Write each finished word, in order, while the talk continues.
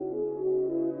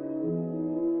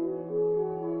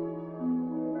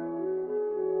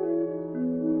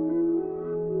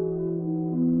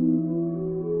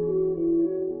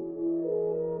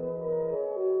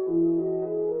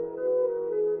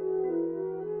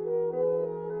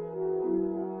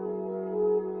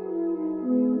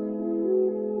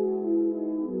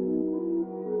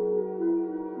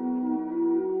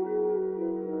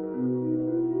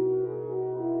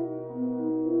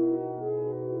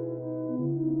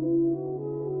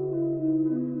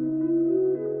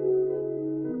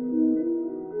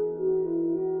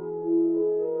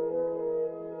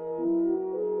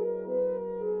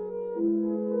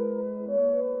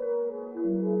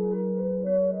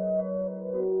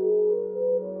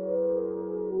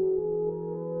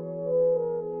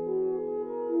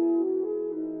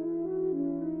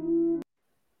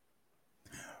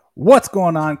What's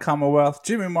going on, Commonwealth?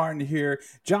 Jimmy Martin here.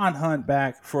 John Hunt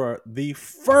back for the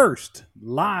first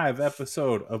live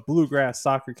episode of Bluegrass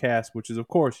Soccer Cast, which is, of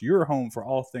course, your home for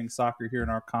all things soccer here in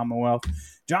our Commonwealth.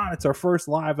 John, it's our first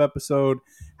live episode.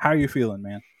 How are you feeling,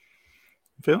 man?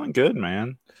 Feeling good,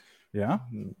 man. Yeah?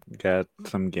 Got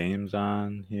some games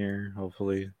on here,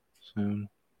 hopefully soon.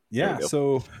 Yeah,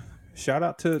 so shout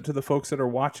out to the folks that are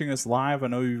watching us live. I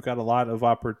know you've got a lot of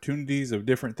opportunities of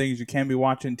different things you can be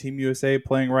watching. Team USA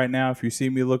playing right now. If you see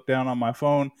me look down on my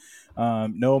phone,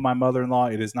 no, my mother-in-law,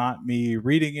 it is not me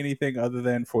reading anything other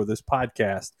than for this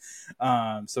podcast.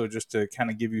 So just to kind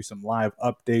of give you some live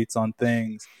updates on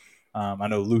things. I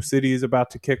know Lou City is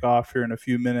about to kick off here in a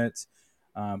few minutes,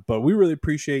 but we really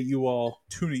appreciate you all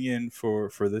tuning in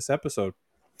for this episode.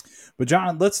 But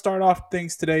John, let's start off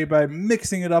things today by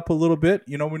mixing it up a little bit.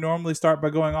 You know, we normally start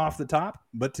by going off the top,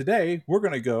 but today we're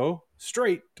going to go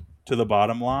straight to the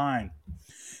bottom line.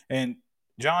 And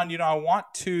John, you know, I want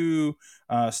to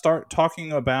start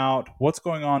talking about what's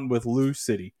going on with Lou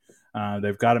City.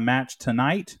 They've got a match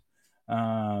tonight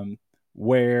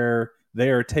where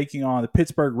they are taking on the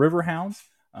Pittsburgh Riverhounds.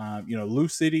 Lou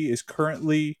City is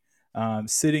currently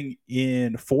sitting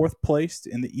in fourth place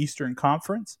in the Eastern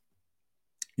Conference.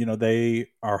 You know, they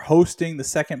are hosting the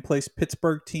second place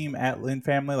Pittsburgh team at Lynn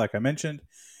Family, like I mentioned.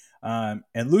 And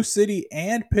Lou City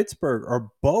and Pittsburgh are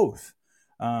both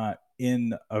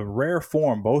in a rare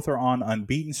form. Both are on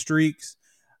unbeaten streaks.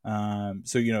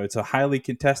 So, you know, it's a highly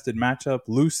contested matchup.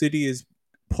 Lou City is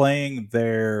playing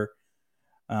their,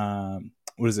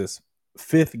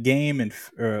 fifth game.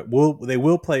 They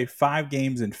will play 5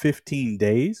 games in 15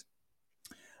 days.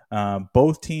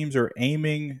 Both teams are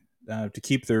aiming to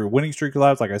keep their winning streak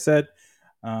alive, like I said.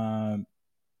 I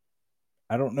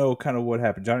don't know kind of what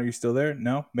happened. John, are you still there?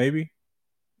 No? Maybe?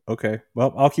 Okay.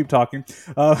 Well, I'll keep talking.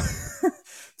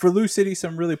 For Lou City,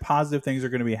 some really positive things are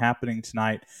going to be happening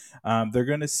tonight. They're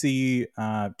going to see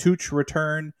Tooch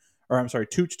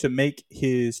to make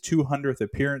his 200th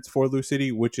appearance for Lou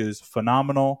City, which is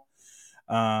phenomenal.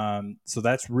 So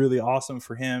that's really awesome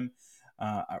for him.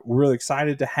 We're really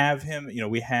excited to have him. You know,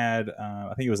 we had,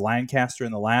 I think it was Lancaster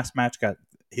in the last match, got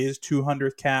his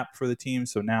 200th cap for the team.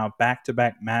 So now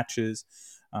back-to-back matches,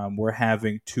 we're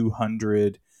having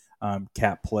 200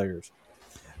 cap players.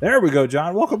 There we go,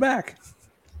 John. Welcome back.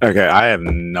 Okay, I have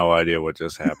no idea what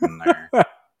just happened there.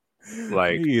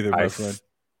 Me either, my friend.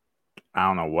 I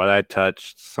don't know what I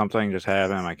touched. Something just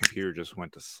happened. My computer just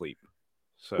went to sleep.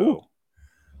 So, ooh.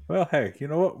 Well, hey, you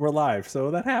know what? We're live, so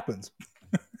that happens.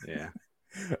 Yeah.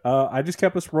 I just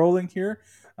kept us rolling here,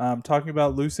 talking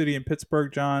about Lou City and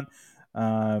Pittsburgh, John.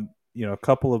 A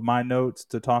couple of my notes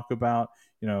to talk about.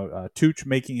 Tooch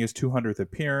making his 200th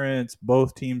appearance.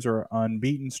 Both teams are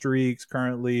unbeaten streaks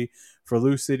currently. For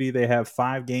Lou City, they have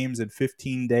 5 games in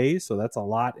 15 days, so that's a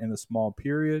lot in a small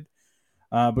period.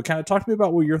 But kind of talk to me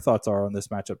about what your thoughts are on this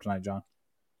matchup tonight, John.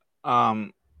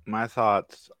 My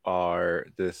thoughts are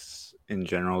this, in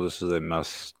general, this is a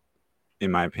must,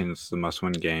 in my opinion, it's the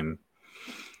must-win game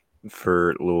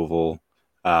for Louisville.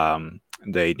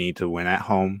 They need to win at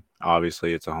home.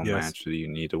 Obviously, it's a home match, so you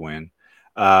need to win.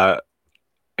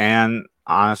 And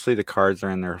honestly, the cards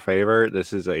are in their favor.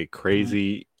 This is a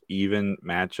crazy even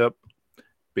matchup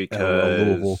because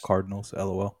Louisville Cardinals,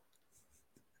 LOL.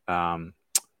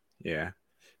 Yeah,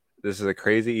 this is a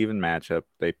crazy even matchup.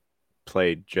 They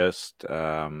played just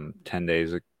 11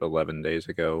 days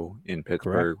ago in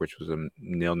Pittsburgh, which was a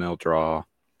 0-0 draw.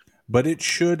 But it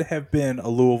should have been a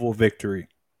Louisville victory.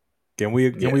 Can we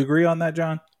agree on that,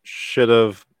 John? Should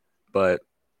have, but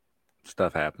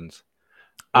stuff happens.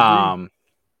 Both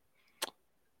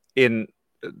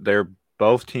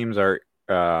teams are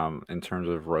in terms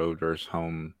of road versus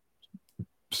home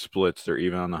splits, they're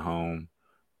even on the home,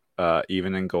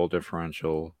 even in goal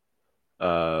differential.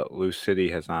 Lou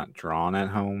City has not drawn at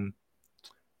home,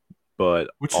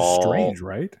 which is strange,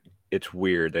 right? It's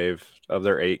weird. Of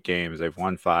their 8 games, they've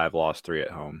won 5, lost 3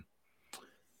 at home.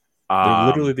 They're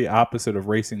literally the opposite of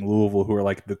Racing Louisville, who are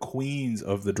like the queens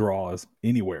of the draws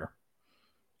anywhere.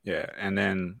 Yeah, and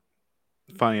then,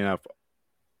 funny enough,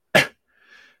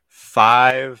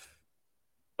 5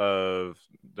 of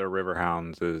the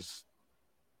Riverhounds is...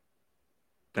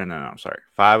 No, I'm sorry.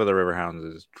 5 of the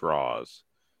Riverhounds' draws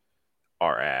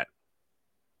are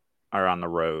on the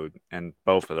road, and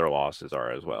both of their losses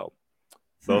are as well.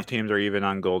 Both teams are even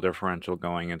on goal differential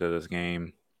going into this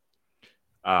game.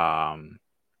 The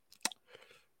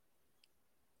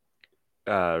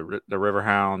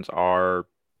Riverhounds are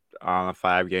on a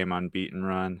 5-game unbeaten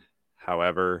run.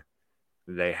 However,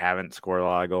 they haven't scored a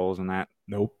lot of goals in that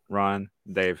run.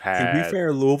 They've had. To be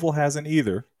fair, Louisville hasn't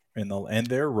either in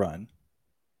their run.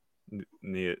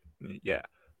 Yeah,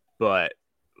 but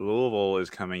Louisville is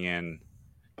coming in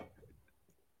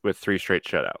with 3 straight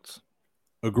shutouts.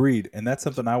 Agreed, and that's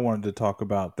something I wanted to talk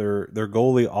about. Their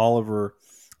goalie Oliver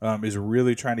is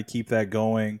really trying to keep that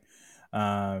going.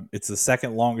 It's the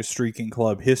second longest streak in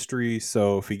club history.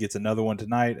 So if he gets another one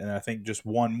tonight, and I think just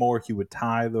one more, he would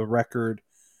tie the record.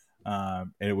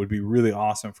 And it would be really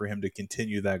awesome for him to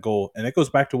continue that goal. And it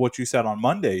goes back to what you said on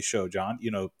Monday's show, John.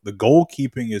 You know, the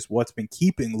goalkeeping is what's been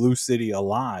keeping Lou City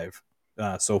alive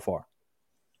so far.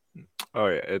 Oh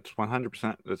yeah, it's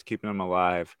 100% that's keeping them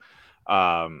alive.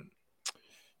 Um,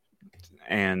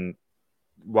 and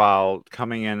while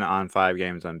coming in on 5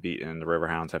 games unbeaten, the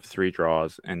Riverhounds have 3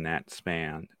 draws in that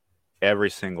span. Every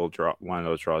single draw, one of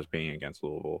those draws being against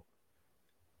Louisville.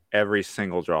 Every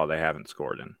single draw they haven't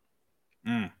scored in.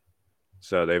 Mm.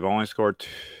 So they've only scored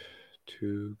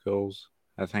 2 goals,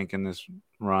 I think, in this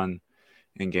run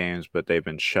in games, but they've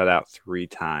been shut out 3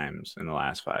 times in the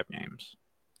last 5 games.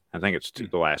 I think it's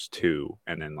the last 2,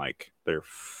 and then like their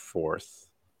 4th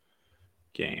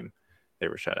game, they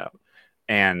were shut out.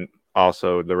 And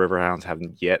also, the Riverhounds have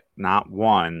yet not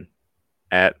won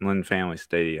at Lynn Family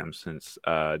Stadium since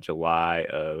July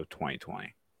of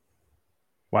 2020.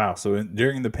 Wow. So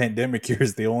during the pandemic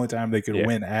years, the only time they could Yeah.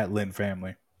 win at Lynn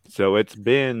Family. So it's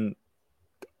been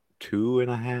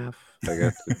 2.5. I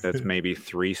guess that's maybe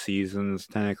 3 seasons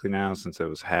technically now, since it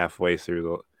was halfway through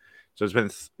the. So it's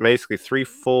been basically 3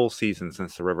 full seasons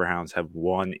since the Riverhounds have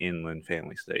won in Lynn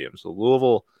Family Stadium. So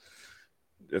Louisville,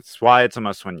 that's why it's a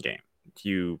must-win game.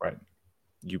 Right.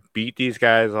 You beat these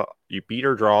guys. You beat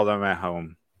or draw them at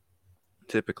home.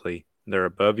 Typically, they're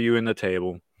above you in the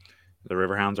table. The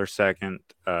Riverhounds are second.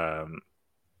 Yeah,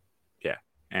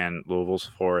 and Louisville's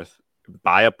 4th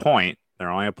by a point. They're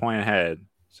only a point ahead,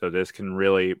 so this can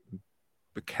really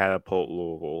catapult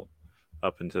Louisville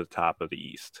up into the top of the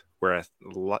East, where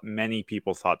many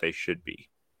people thought they should be.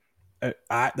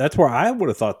 That's where I would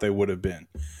have thought they would have been.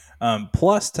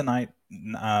 Plus tonight,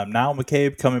 Niall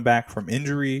McCabe coming back from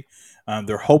injury.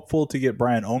 They're hopeful to get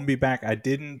Brian Ownby back. I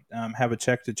didn't have a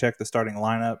check the starting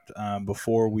lineup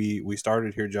before we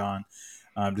started here, John,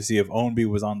 to see if Ownby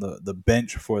was on the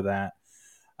bench for that.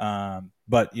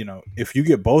 But you know, if you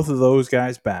get both of those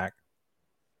guys back,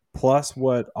 plus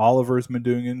what Oliver's been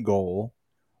doing in goal,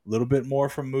 a little bit more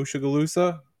from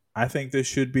Mushagalusa, I think this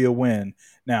should be a win.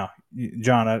 Now,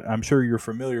 John, I'm sure you're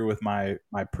familiar with my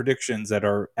predictions that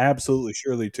are absolutely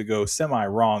surely to go semi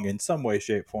wrong in some way,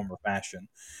 shape, form, or fashion.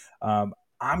 I'm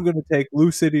going to take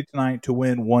Lou City tonight to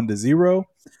win 1-0.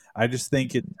 I just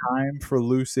think it's time for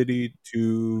Lou City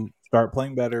to start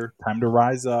playing better, time to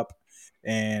rise up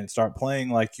and start playing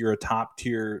like you're a top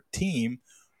tier team.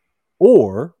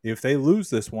 Or if they lose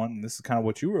this one, and this is kind of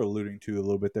what you were alluding to a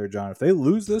little bit there, John. If they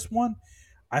lose this one,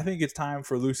 I think it's time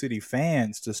for Lou City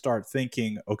fans to start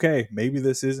thinking, okay, maybe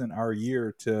this isn't our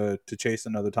year to chase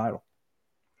another title.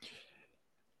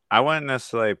 I wouldn't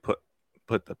necessarily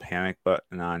put the panic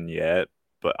button on yet,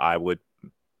 but I would.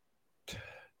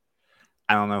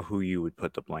 I don't know who you would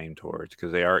put the blame towards,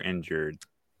 because they are injured.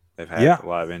 They've had a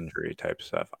lot of injury type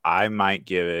stuff. I might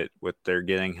give it with they're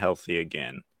getting healthy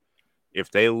again.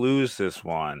 If they lose this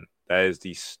one, that is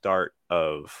the start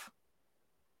of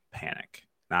panic.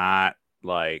 Not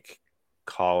like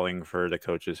calling for the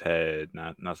coach's head,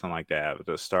 nothing like that. But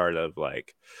the start of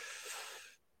like,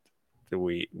 do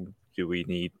we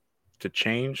need to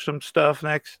change some stuff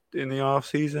next in the off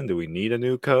season? Do we need a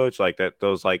new coach? Like that,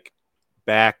 those like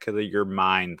back of your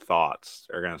mind thoughts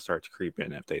are going to start to creep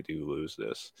in if they do lose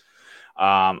this.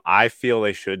 I feel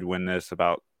they should win this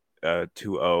about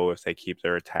 2-0 if they keep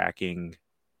their attacking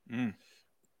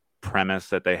premise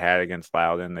that they had against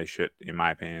Loudon. They should, in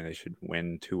my opinion, they should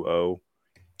win 2-0.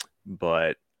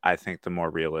 But I think the more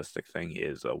realistic thing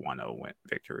is a 1-0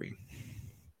 victory.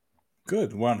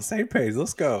 Good. We're on the same page.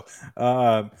 Let's go.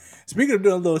 Speaking of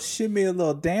doing a little shimmy, a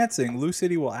little dancing, Lou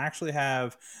City will actually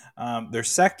have their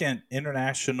second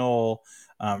international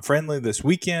friendly this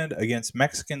weekend against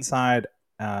Mexican side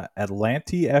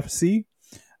Atlante FC.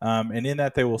 And in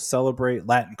that, they will celebrate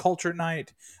Latin Culture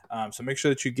Night. So make sure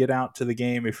that you get out to the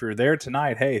game. If you're there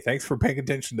tonight, hey, thanks for paying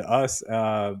attention to us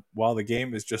while the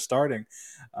game is just starting.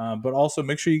 But also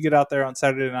make sure you get out there on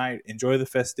Saturday night, enjoy the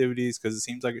festivities, because it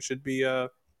seems like it should be a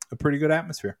pretty good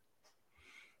atmosphere.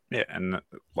 Yeah, and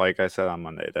like I said on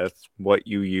Monday, that's what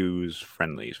you use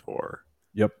friendlies for.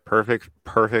 Yep. Perfect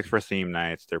for theme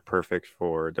nights. They're perfect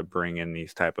to bring in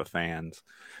these type of fans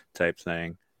type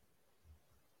thing.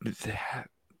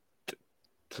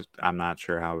 I'm not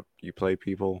sure how you play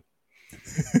people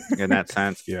in that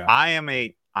sense. Yeah. I am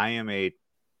a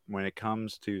when it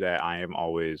comes to that, I am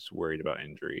always worried about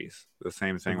injuries. The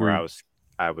same thing. Agreed. Where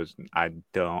I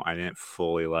didn't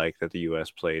fully like that the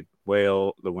U.S. played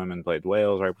the women played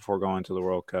Wales right before going to the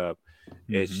World Cup.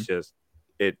 Mm-hmm. It's just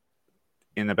it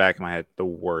in the back of my head, the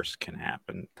worst can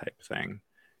happen type thing,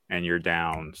 and you're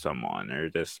down someone, or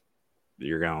just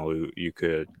you're gonna lose. You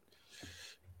could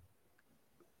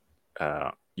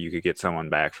get someone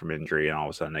back from injury, and all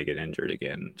of a sudden they get injured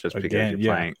again, just because Again,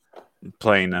 you're yeah.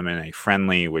 playing them in a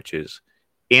friendly, which is,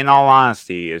 in all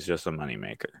honesty, is just a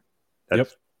moneymaker. Yep.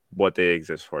 That's what they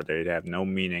exist for. They have no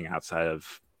meaning outside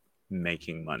of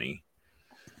making money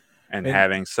and And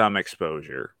having some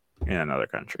exposure in another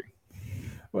country.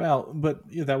 well, but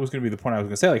that was going to be the point I was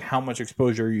going to say. Like, how much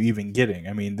exposure are you even getting?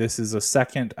 I mean, this is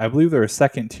I believe they're a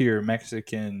second tier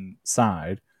Mexican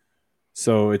side.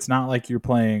 So it's not like you're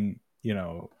playing,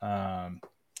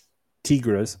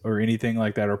 Tigres or anything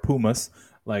like that, or Pumas.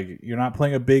 Like, you're not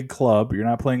playing a big club. You're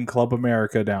not playing Club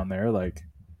America down there. Like,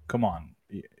 come on.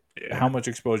 How Yeah. much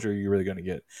exposure are you really going to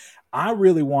get? I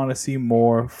really want to see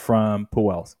more from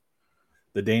Puels,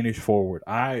 the Danish forward.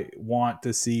 I want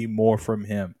to see more from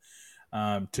him.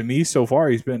 To me, so far,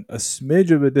 he's been a smidge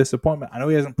of a disappointment. I know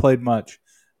he hasn't played much,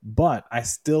 but I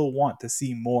still want to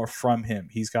see more from him.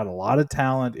 He's got a lot of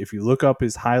talent. If you look up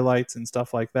his highlights and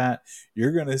stuff like that,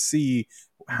 you're going to see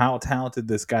how talented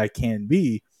this guy can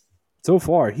be. So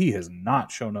far, he has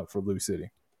not shown up for Blue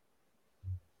City.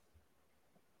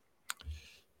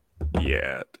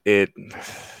 Yeah.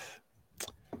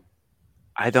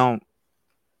 I don't.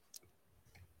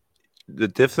 The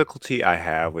difficulty I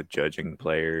have with judging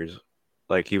players,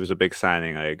 like he was a big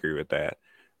signing, I agree with that.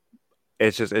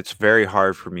 It's very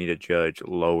hard for me to judge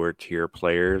lower tier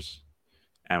players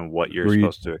and what you're Agreed.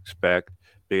 supposed to expect,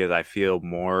 because I feel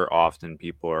more often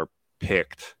people are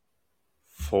picked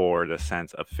for the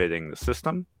sense of fitting the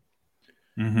system.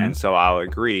 Mm-hmm. And so I'll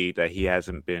agree that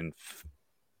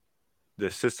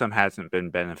the system hasn't been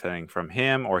benefiting from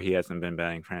him, or he hasn't been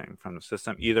benefiting from the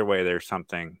system. Either way, there's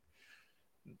something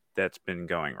that's been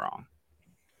going wrong.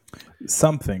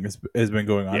 Something has been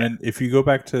going on. Yeah. And if you go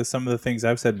back to some of the things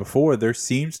I've said before, there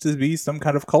seems to be some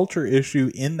kind of culture issue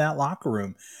in that locker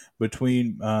room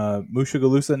between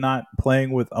Mushagalusa not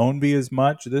playing with Ownby as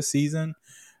much this season.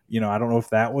 I don't know if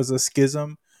that was a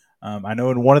schism. I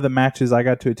know in one of the matches I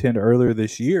got to attend earlier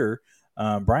this year,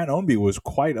 Brian Ownby was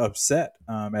quite upset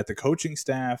at the coaching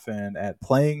staff and at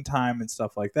playing time and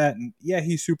stuff like that. And yeah,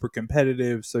 he's super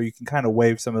competitive, so you can kind of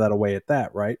wave some of that away at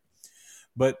that, right?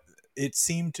 But it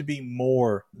seemed to be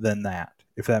more than that,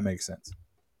 if that makes sense.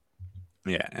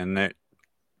 Yeah. And the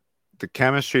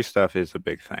chemistry stuff is a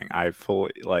big thing. I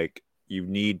fully like you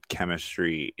need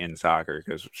chemistry in soccer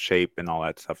because shape and all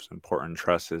that stuff is important.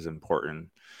 Trust is important.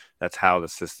 That's how the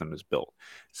system is built.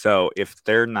 So if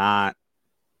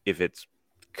it's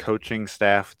coaching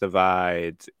staff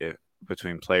divides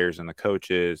between players and the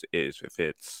coaches, if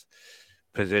it's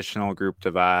positional group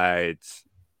divides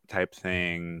type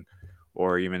thing,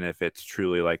 or even if it's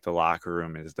truly like the locker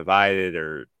room is divided,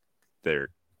 or they're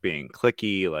being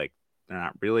clicky, like they're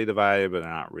not really divided, but they're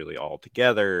not really all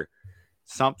together.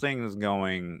 Something's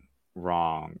going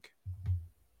wrong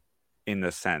in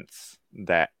the sense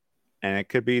that, and it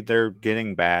could be they're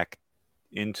getting back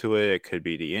into it. It could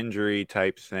be the injury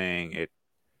type thing.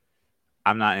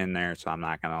 I'm not in there, so I'm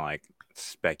not gonna like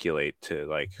speculate to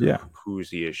like Yeah. who's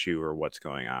the issue or what's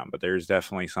going on. But there's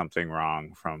definitely something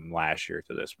wrong from last year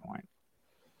to this point.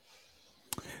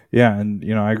 Yeah, and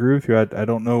I agree with you. I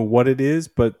don't know what it is,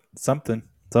 but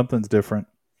something's different.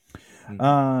 Mm-hmm.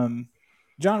 Um,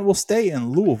 John, we'll stay in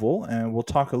Louisville and we'll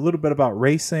talk a little bit about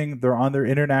racing. They're on their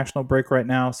international break right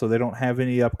now, so they don't have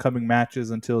any upcoming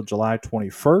matches until July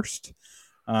 21st.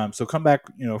 So come back,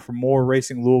 for more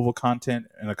Racing Louisville content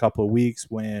in a couple of weeks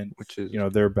when Which is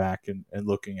they're back and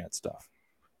looking at stuff.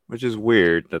 which is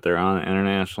weird that they're on an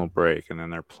international break and then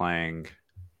they're playing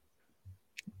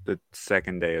the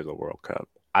second day of the World Cup.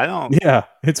 I don't. Yeah,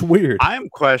 it's weird. I am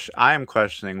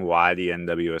questioning why the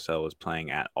NWSL is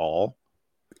playing at all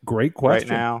Great right question.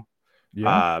 now.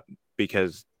 Yeah.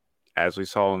 Because as we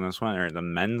saw in this winter, the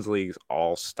men's leagues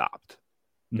all stopped.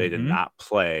 They did Mm-hmm. not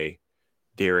play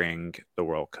during the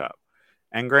World Cup.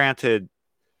 And granted,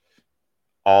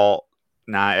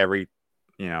 not every,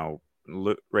 you know,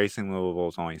 Racing Louisville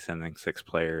is only sending 6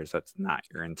 players. That's not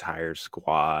your entire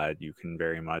squad. You can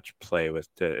very much play with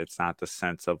it's not the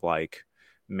sense of like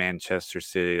Manchester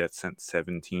City that sent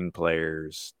 17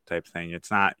 players type thing.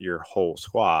 It's not your whole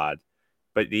squad,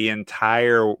 but the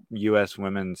entire U.S.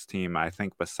 women's team, I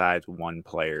think, besides one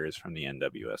player, is from the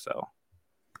NWSL.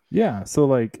 Yeah, so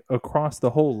like across the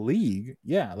whole league,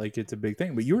 yeah, like it's a big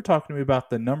thing. But you were talking to me about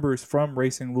the numbers from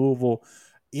Racing Louisville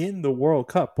in the World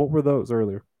Cup. What were those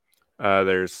earlier?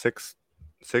 There's 6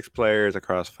 6 players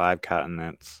across 5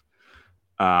 continents.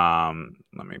 Let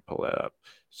me pull that up.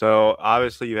 So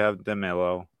obviously you have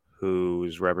Demilo,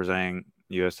 who's representing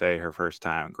USA her first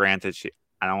time. Granted,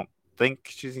 I don't think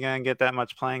she's gonna get that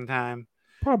much playing time.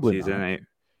 Probably She's in not. a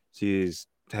she's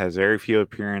has very few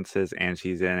appearances and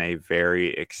she's in a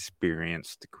very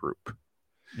experienced group.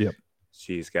 Yep.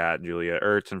 She's got Julia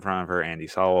Ertz in front of her, Andy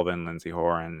Sullivan, Lindsey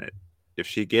Horan. If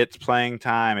she gets playing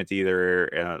time, it's either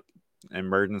an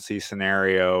emergency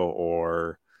scenario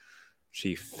or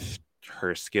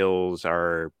her skills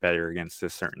are better against a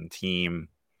certain team,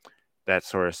 that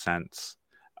sort of sense.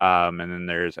 And then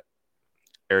there's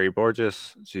Ari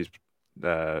Borges. She's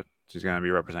going to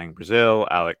be representing Brazil.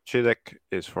 Alec Chidik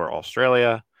is for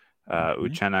Australia. Mhm.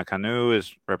 Uchenna Kanu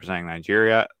is representing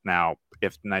Nigeria. Now,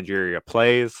 if Nigeria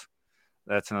plays,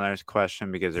 that's another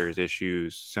question because there's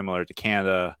issues similar to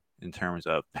Canada in terms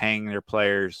of paying their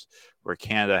players, where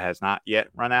Canada has not yet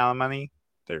run out of money.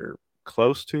 They're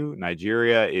close to.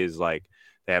 Nigeria is like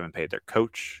they haven't paid their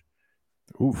coach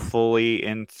Oof. fully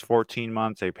in 14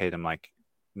 months. They paid them like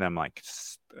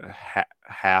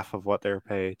half of what they're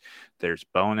paid. There's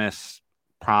bonus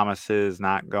promises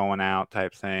not going out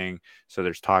type thing. So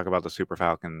there's talk about the Super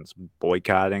Falcons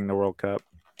boycotting the World Cup.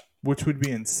 Which would be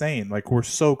insane. Like, we're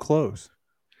so close.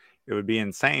 It would be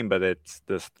insane, but it's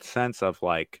the sense of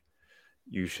like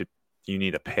you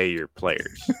need to pay your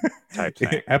players type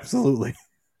thing. Absolutely.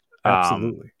 Um,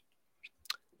 Absolutely.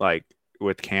 like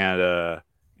with Canada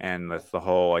and with the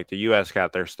whole like the US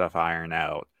got their stuff ironed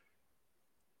out.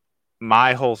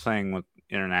 My whole thing with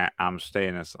internet, I'm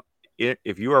saying this: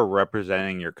 if you are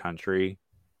representing your country,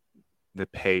 the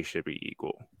pay should be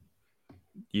equal.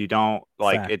 You don't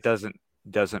like it Fact.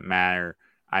 doesn't matter.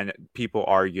 People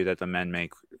argue that the men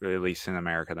make, at least in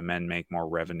America, the men make more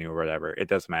revenue or whatever. It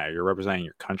doesn't matter. You're representing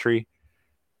your country.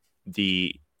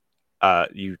 The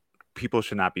you people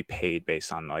should not be paid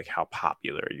based on like how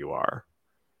popular you are.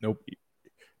 Nope.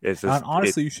 It's And just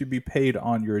honestly, you should be paid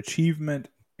on your achievement.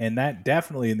 And that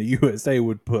definitely in the USA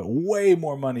would put way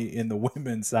more money in the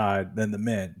women's side than the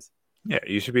men's. yeah,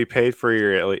 you should be paid for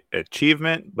your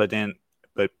achievement, but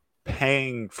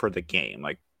paying for the game,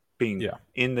 like being Yeah.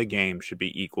 in the game, should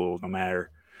be equal no matter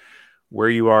where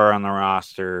you are on the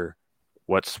roster,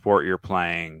 what sport you're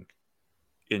playing.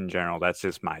 In general, that's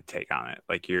just my take on it.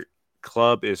 Like your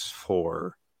club is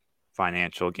for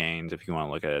financial gains, if you want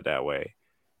to look at it that way.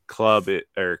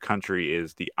 Or country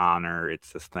is the honor.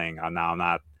 It's this thing. Now I'm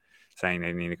not saying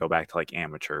they need to go back to like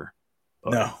amateur,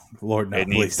 but No, Lord, no,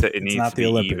 please. it It's needs not to the be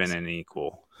even Olympics. and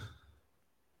equal.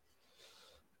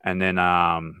 And then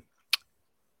I'm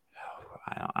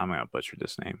gonna butcher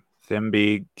this name.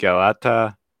 Thimbi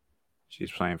Galata.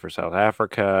 She's playing for South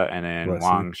Africa, and then Bless you.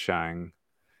 Wang Shang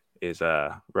is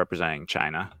representing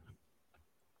China.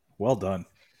 Well done.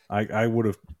 I would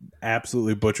have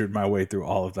absolutely butchered my way through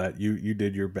all of that. You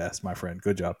did your best, my friend.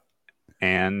 Good job.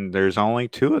 And there's only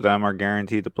 2 of them are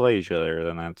guaranteed to play each other.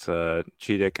 Then that's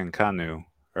Chidik and Kanu,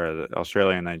 or the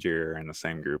Australia and Nigeria are in the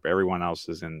same group. Everyone else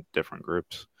is in different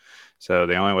groups. So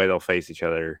the only way they'll face each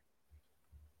other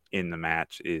in the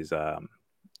match is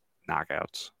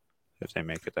knockouts if they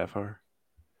make it that far.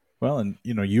 Well, and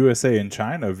USA and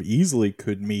China easily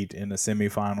could meet in a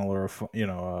semifinal or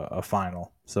a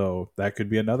final. So that could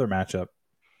be another matchup.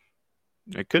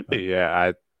 It could be, yeah.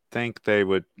 I think they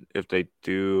would, if they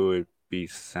do, it'd be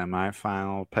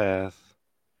semifinal path.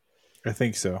 I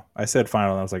think so. I said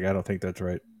final, and I was like, I don't think that's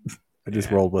right. I just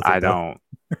Yeah, rolled with it though.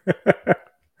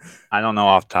 I don't know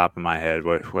off the top of my head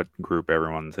what group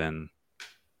everyone's in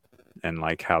and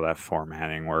like how that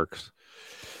formatting works.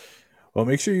 Well,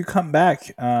 make sure you come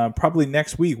back. Probably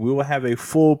next week, we will have a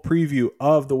full preview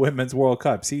of the Women's World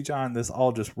Cup. See, John, this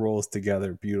all just rolls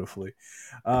together beautifully.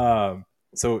 So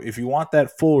if you want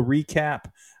that full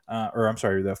recap, or I'm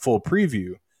sorry, that full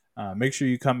preview, make sure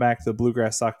you come back to the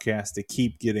Bluegrass Soccercast to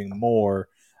keep getting more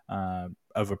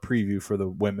of a preview for the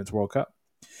Women's World Cup.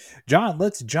 John,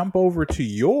 let's jump over to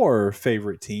your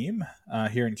favorite team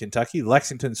here in Kentucky,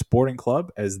 Lexington Sporting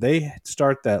Club, as they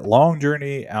start that long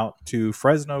journey out to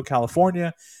Fresno,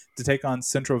 California, to take on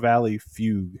Central Valley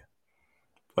Fugue.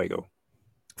 Fuego.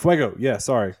 Fuego. Yeah,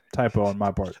 sorry. Typo on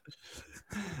my part.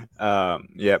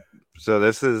 Yep. So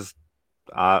this is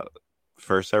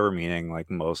first ever meeting,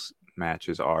 like most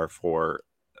matches are for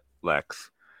Lex.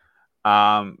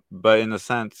 But in a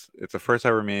sense, it's a first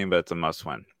ever meeting, but it's a must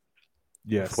win.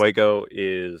 Yes. Fuego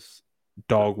is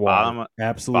Dog water.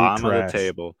 Absolute bottom of the trash.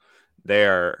 table. They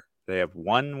have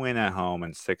 1 win at home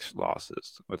and 6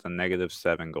 losses with a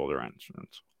 -7 goal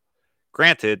difference.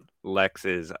 Granted, Lex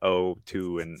is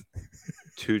 0-2 and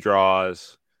 2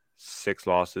 draws, 6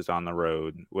 losses on the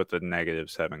road with a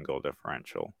 -7 goal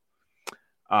differential.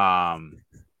 But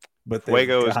they've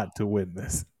Fuego is got to win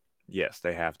this. Yes,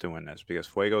 they have to win this because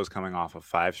Fuego is coming off of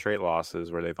 5 straight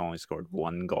losses where they've only scored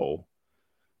 1 goal.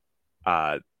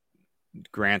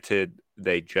 Granted,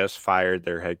 they just fired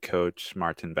their head coach,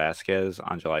 Martin Vasquez,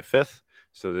 on July 5th.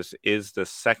 So this is the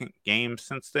second game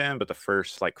since then, but the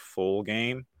first like full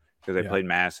game because they played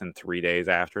Madison 3 days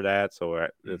after that. So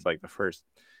it's like the first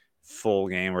full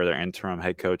game where their interim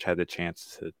head coach had the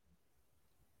chance to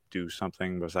do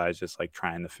something besides just like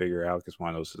trying to figure out, because one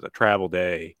of those is a travel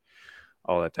day,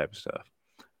 all that type of stuff.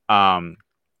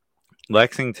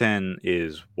 Lexington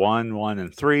is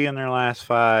 1-1-3 in their last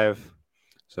 5.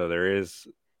 So there is,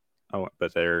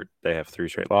 but they have 3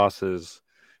 straight losses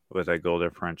with a goal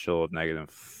differential of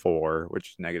 -4,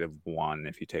 which is -1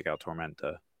 if you take out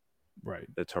Tormenta. Right.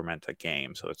 The Tormenta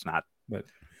game, so it's not but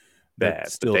bad.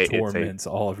 That still torments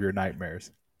all of your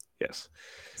nightmares. Yes.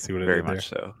 See what I very did there? much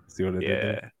so. See what I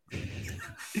did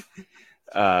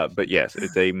there? But yes,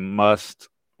 it's a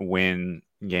must-win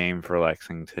game for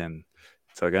Lexington.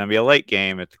 It's going to be a late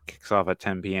game. It kicks off at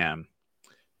 10 p.m.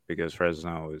 because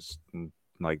Fresno is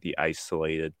like the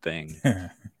isolated thing.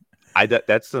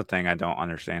 That's the thing I don't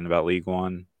understand about League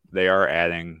One. They are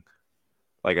adding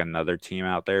like another team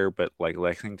out there, but like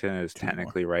Lexington is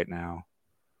technically right now.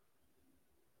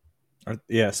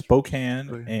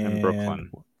 Spokane and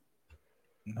Brooklyn.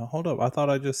 No, hold up. I thought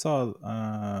I just saw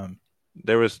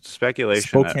there was speculation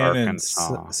Spokane that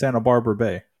Arkansas and Santa Barbara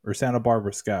Bay or Santa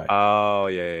Barbara Sky. Oh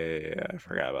yeah. I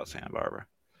forgot about Santa Barbara.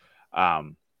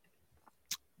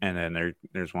 And then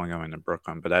there's one going to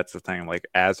Brooklyn, but that's the thing. Like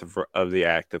as of the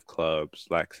active clubs,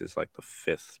 Lex is like the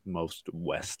 5th most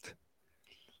west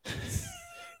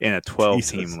in a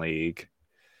 12-team league,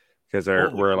 because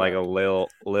we're like a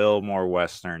little more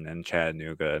western than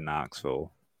Chattanooga and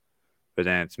Knoxville. But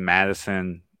then it's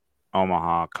Madison,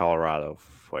 Omaha, Colorado,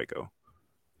 Fuego.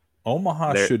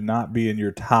 Omaha should not be in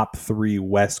your top 3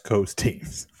 West Coast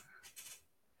teams.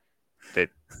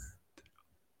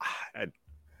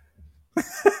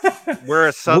 We're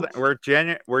a southern.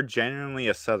 We're genuinely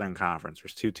a Southern Conference.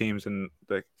 There's 2 teams in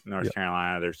the North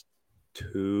Carolina. There's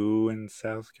 2 in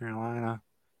South Carolina,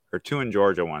 or 2 in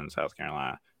Georgia, 1 in South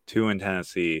Carolina, 2 in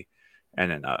Tennessee,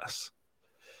 and then us.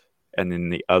 And then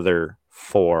the other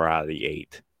 4 out of the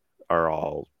 8 are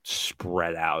all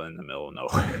spread out in the middle of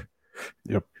nowhere.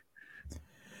 Yep.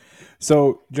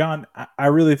 So, John, I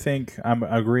really think I'm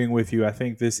agreeing with you. I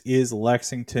think this is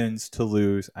Lexington's to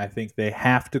lose. I think they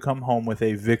have to come home with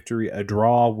a victory. A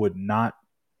draw would not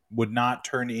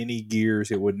turn any gears.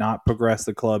 It would not progress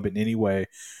the club in any way.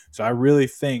 So I really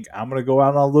think I'm going to go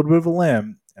out on a little bit of a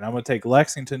limb, and I'm going to take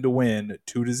Lexington to win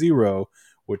 2-0,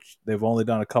 which they've only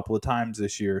done a couple of times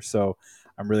this year. So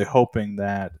I'm really hoping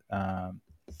that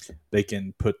they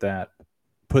can put them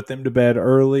to bed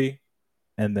early,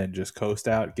 and then just coast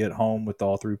out, get home with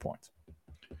all 3 points.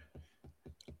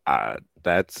 I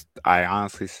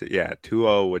honestly say,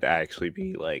 2-0 would actually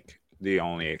be like the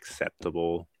only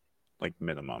acceptable like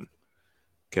minimum,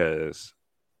 because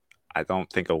I don't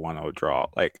think a 1-0 draw,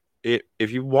 like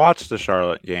if you watch the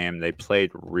Charlotte game, they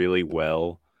played really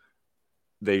well.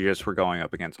 They just were going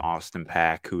up against Austin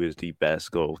Pack, who is the best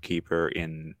goalkeeper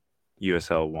in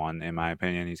USL 1, in my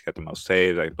opinion. He's got the most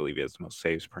saves. I believe he has the most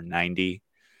saves per 90.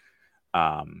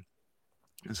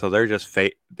 So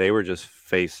they were just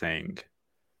facing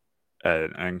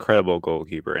an incredible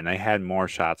goalkeeper, and they had more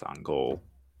shots on goal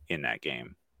in that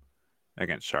game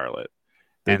against Charlotte.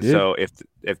 So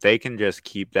if they can just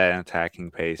keep that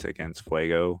attacking pace against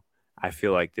Fuego, I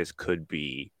feel like this could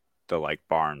be the like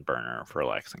barn burner for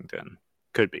Lexington.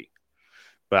 Could be.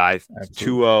 But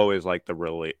 2-0 is like the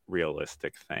really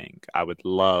realistic thing. I would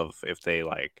love if they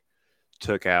like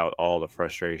took out all the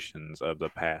frustrations of the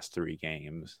past 3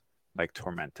 games, like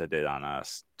Tormenta did on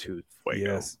us, to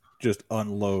Fuego. Yes, just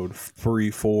unload 3,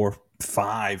 4,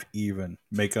 5 even.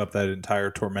 Make up that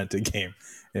entire Tormenta game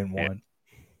in one. Yeah.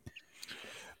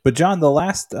 But, John, the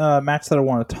last match that I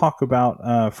want to talk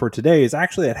about for today is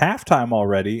actually at halftime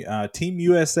already. Team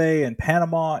USA and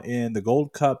Panama in the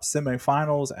Gold Cup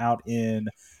semifinals out in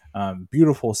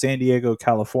beautiful San Diego,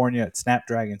 California at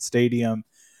Snapdragon Stadium.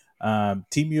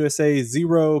 Team USA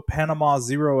 0, Panama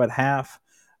 0 at half.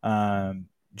 John,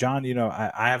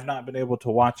 I have not been able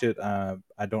to watch it.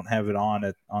 I don't have it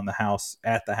on the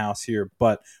house here.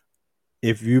 But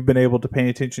if you've been able to pay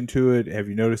attention to it, have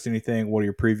you noticed anything? What are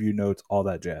your preview notes? All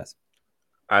that jazz.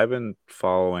 I've been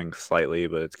following slightly,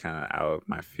 but it's kind of out of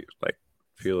my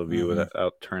field of view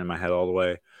without turning my head all the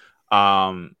way.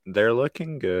 They're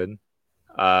looking good.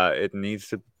 It needs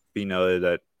to be noted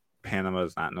that Panama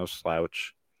is not no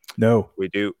slouch. No. We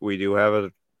do have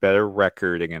a better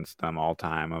record against them all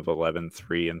time of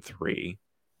 11-3-3.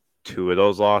 Two of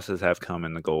those losses have come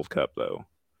in the Gold Cup though.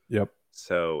 Yep.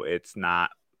 So it's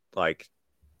not like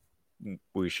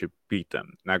we should beat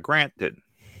them. Now granted,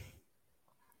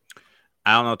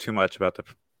 I don't know too much about the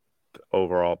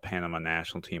overall Panama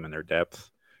national team and their depth.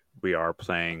 We are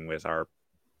playing with our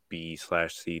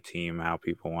B/C team, how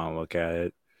people want to look at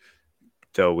it.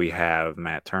 So we have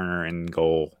Matt Turner in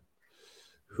goal,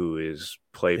 who is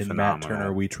played In Matt Turner,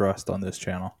 phenomenal. we trust on this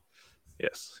channel.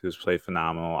 Yes, who's played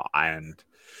phenomenal. And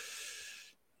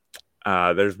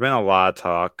there's been a lot of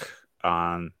talk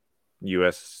on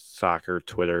U.S. soccer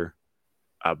Twitter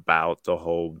about the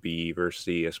whole B versus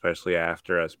C, especially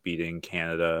after us beating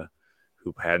Canada,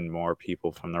 who had more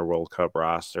people from their World Cup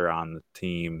roster on the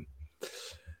team.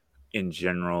 In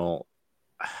general,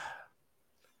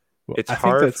 Well, it's I think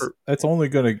hard for that's only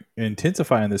going to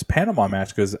intensify in this Panama match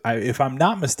because if I'm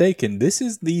not mistaken, this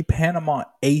is the Panama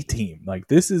A team. Like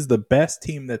this is the best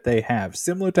team that they have,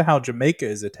 similar to how Jamaica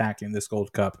is attacking this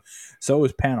Gold Cup. So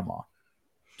is Panama.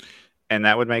 and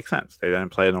that would make sense. They didn't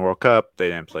play in the World Cup. They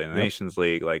didn't play in the Yep. Nations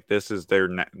League. Like this is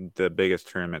the biggest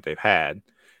tournament they've had,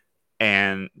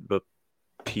 but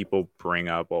people bring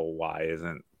up, well, why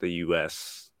isn't the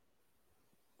U.S.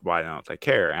 Why don't they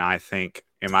care? And I think,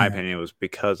 in my opinion, it was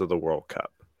because of the World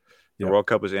Cup. The Yep. World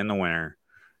Cup was in the winter,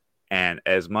 and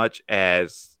as much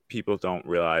as people don't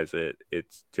realize it,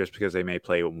 it's just because they may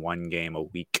play one game a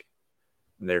week.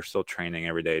 They're still training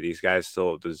every day. These guys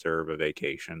still deserve a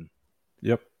vacation.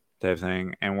 Yep. Type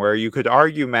thing. And where you could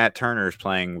argue Matt Turner's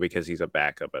playing because he's a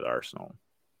backup at Arsenal.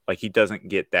 Like he doesn't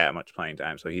get that much playing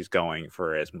time, so he's going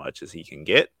for as much as he can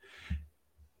get.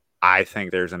 I think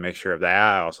there's a mixture of that.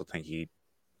 I also think he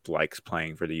likes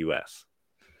playing for the US.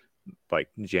 Like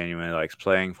genuinely likes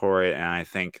playing for it. And I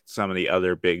think some of the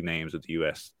other big names of the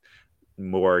US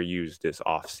more use this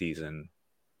off-season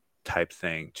type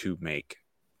thing to make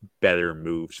better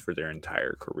moves for their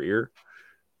entire career,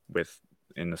 with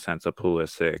in the sense of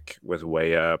Pulisic, with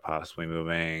Weah possibly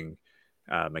moving,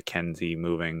 McKenzie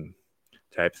moving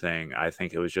type thing. I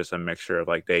think it was just a mixture of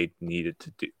like they needed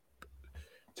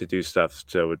to do stuff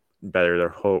to would better their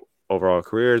whole overall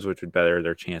careers, which would better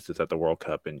their chances at the World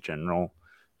Cup in general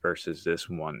versus this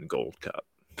one Gold Cup.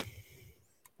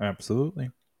 Absolutely.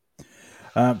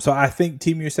 So I think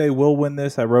Team USA will win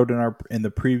this. I wrote in the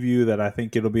preview that I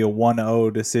think it'll be a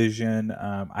 1-0 decision.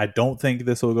 I don't think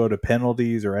this will go to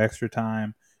penalties or extra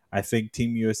time. I think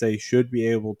Team USA should be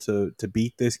able to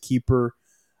beat this keeper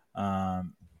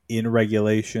in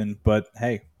regulation. But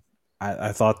hey,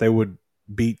 I thought they would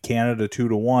beat Canada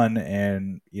 2-1,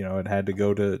 and it had to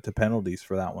go to penalties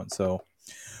for that one. So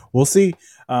we'll see.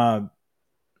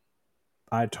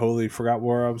 I totally forgot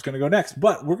where I was going to go next,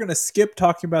 but we're going to skip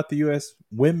talking about the U.S.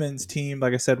 women's team.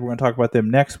 Like I said, we're going to talk about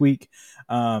them next week.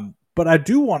 But I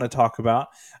do want to talk about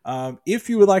if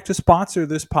you would like to sponsor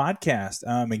this podcast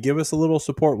and give us a little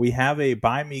support. We have a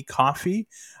Buy Me Coffee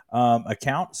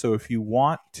account. So if you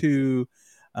want to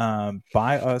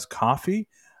buy us coffee,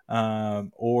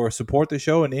 or support the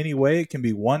show in any way, it can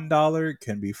be $1, it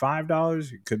can be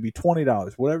 $5, it could be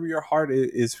 $20, whatever your heart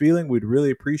is feeling. We'd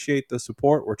really appreciate the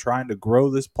support. We're trying to grow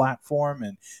this platform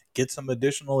and get some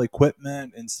additional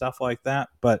equipment and stuff like that,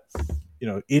 but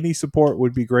any support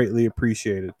would be greatly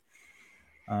appreciated.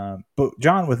 But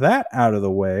John, with that out of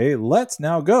the way, let's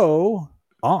now go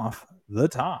off the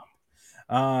top.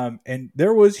 And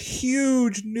there was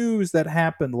huge news that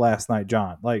happened last night,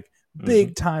 John, like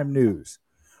big time news.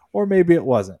 Or maybe it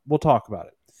wasn't. We'll talk about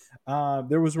it.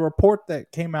 There was a report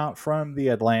that came out from the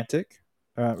Atlantic,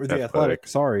 or the Athletic.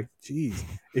 Sorry, jeez.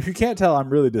 If you can't tell, I'm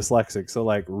really dyslexic. So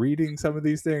like reading some of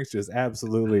these things just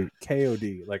absolutely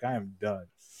KOD. Like I am done.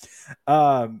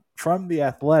 From the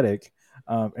Athletic,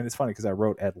 and it's funny because I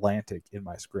wrote Atlantic in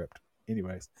my script.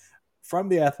 Anyways, from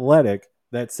the Athletic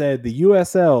that said the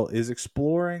USL is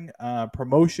exploring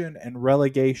promotion and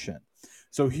relegation.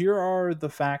 So here are the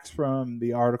facts from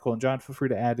the article, and John, feel free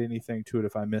to add anything to it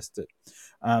if I missed it.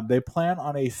 They plan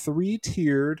on a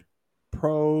 3-tiered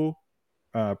promotion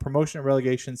and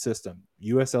relegation system: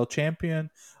 USL Champion,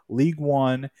 League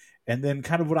One, and then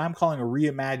kind of what I'm calling a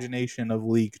reimagination of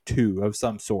League Two of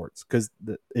some sorts, because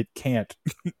it can't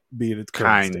be in its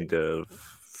current state. Kind of.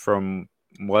 From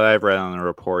what I've read on the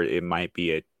report, it might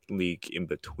be a league in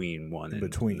between one and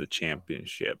the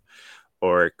championship,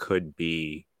 or it could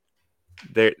be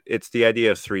there. It's the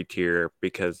idea of 3-tier,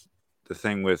 because the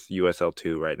thing with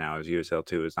USL2 right now is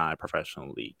USL2 is not a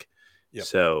professional league. Yep.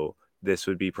 So this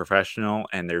would be professional,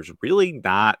 and there's really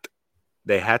not,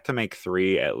 they had to make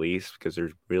 3 at least, because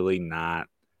there's really not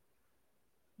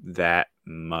that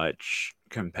much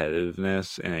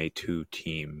competitiveness in a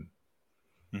two-team,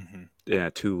 Mm-hmm. in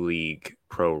a two-league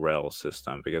pro rel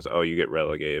system because you get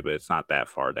relegated, but it's not that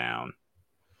far down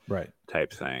Right.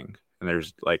 type thing. And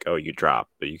there's like, you drop,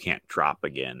 but you can't drop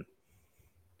again.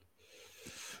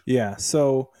 Yeah.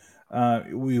 So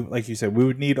we, like you said, we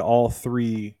would need all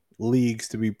three leagues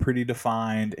to be pretty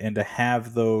defined and to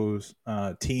have those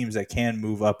teams that can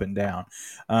move up and down.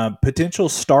 Potential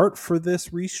start for this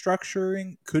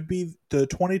restructuring could be the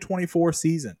 2024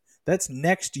 season. That's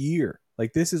next year.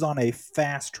 Like this is on a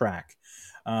fast track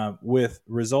with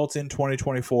results in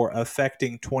 2024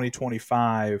 affecting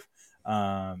 2025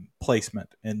 placement,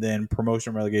 and then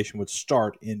promotion and relegation would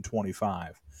start in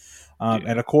 25.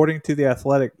 And according to the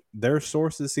Athletic, their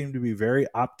sources seem to be very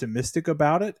optimistic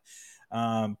about it,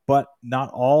 but not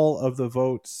all of the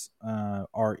votes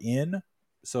are in.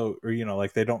 So, or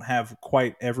like they don't have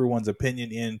quite everyone's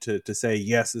opinion in to say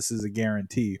yes, this is a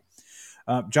guarantee.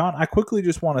 John, I quickly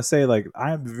just want to say, like,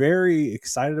 I'm very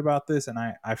excited about this, and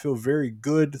I feel very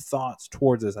good thoughts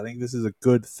towards this. I think this is a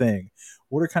good thing.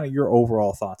 What are kind of your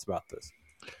overall thoughts about this?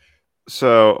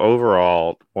 So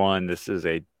overall, one, this is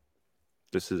a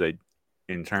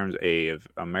in terms of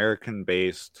American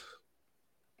based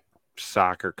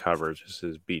soccer coverage, this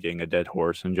is beating a dead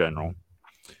horse in general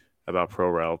about Pro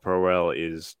Rel. Pro Rel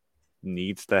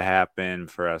needs to happen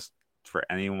for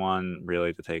anyone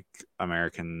really to take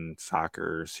American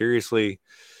soccer seriously,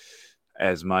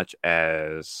 as much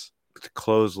as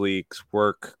closed leagues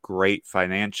work great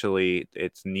financially.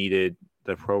 It's needed.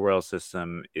 The Pro Rel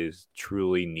system is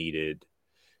truly needed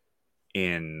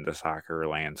in the soccer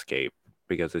landscape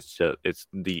because it's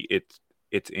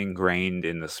ingrained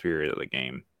in the spirit of the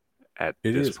game at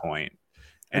It this is. point.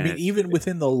 I And mean, even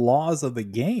within the laws of the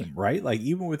game, right? Like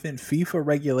even within FIFA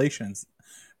regulations,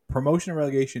 promotion and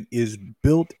relegation is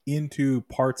built into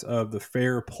parts of the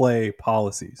fair play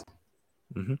policies.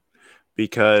 mm-hmm.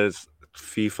 Because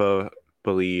FIFA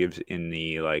believes in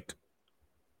the like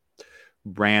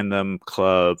random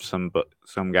club, some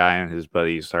guy and his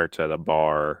buddy starts at a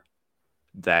bar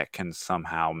that can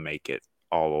somehow make it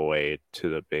all the way to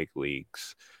the big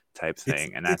leagues type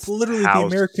thing. And It's that's literally the how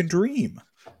American dream.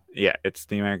 yeah, it's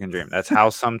the American dream. That's how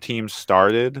some teams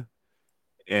started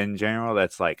in general.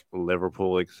 That's like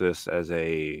Liverpool exists as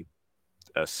a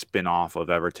spin-off of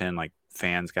Everton. Like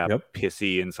fans got Yep.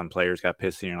 pissy and some players got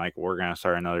pissy and like we're gonna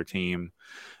start another team.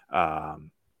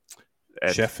 Um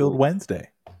Sheffield Wednesday.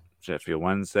 Sheffield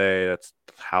Wednesday. That's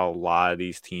how a lot of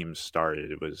these teams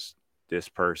started. It was this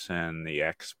person, the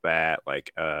expat,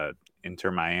 like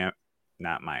Inter Miami,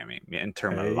 not Miami,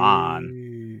 Inter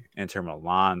Milan. Hey. Inter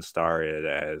Milan started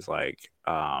as like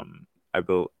I'm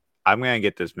gonna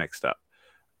get this mixed up,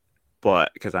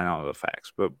 but because I know the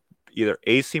facts, but either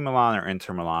AC Milan or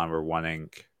Inter Milan were wanting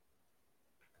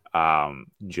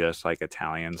just like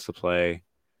Italians to play,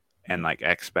 and like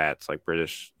expats, like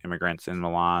British immigrants in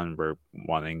Milan, were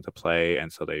wanting to play,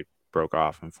 and so they broke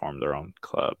off and formed their own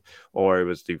club. Or it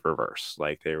was the reverse,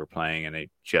 like they were playing and they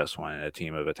just wanted a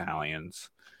team of Italians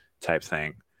type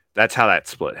thing. That's how that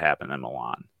split happened in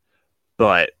Milan.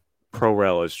 But Pro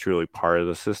Rel is truly part of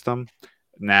the system.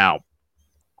 Now,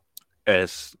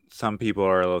 as some people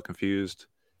are a little confused,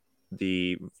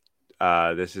 the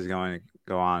this is going to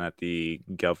go on at the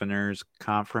Governors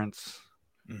Conference,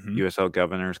 USL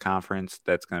Governors Conference.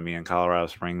 That's going to be in Colorado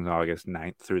Springs, August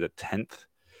 9th through the 10th.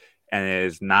 And it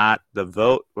is not the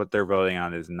vote. What they're voting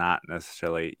on is not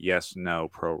necessarily yes, no,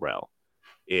 pro rel.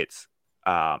 It's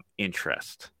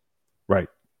interest. Right.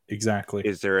 Exactly.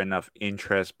 Is there enough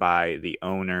interest by the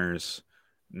owners?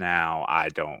 Now, I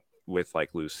don't, with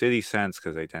like Lou City Sense,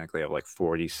 because they technically have like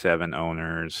 47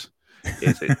 owners.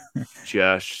 Is it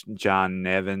just John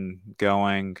Nevin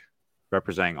going,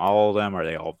 representing all of them? Are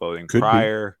they all voting Could be.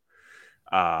 prior?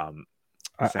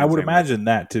 I would imagine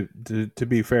that to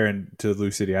be fair and to Lou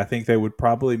City, I think they would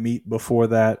probably meet before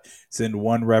that, send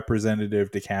one representative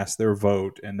to cast their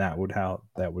vote, and that would how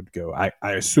that would go. I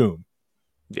assume.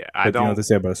 Yeah, But you know what they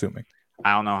say about assuming.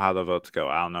 I don't know how the votes go.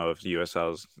 I don't know if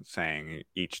USL is saying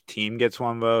each team gets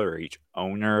one vote or each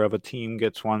owner of a team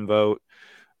gets one vote.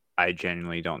 I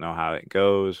genuinely don't know how it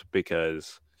goes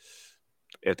because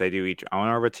if they do each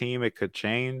owner of a team, it could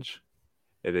change.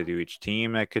 If they do each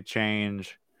team, it could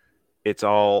change. It's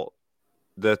all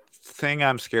the thing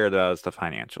I'm scared of is the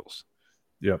financials.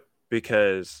 Yep.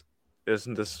 Because this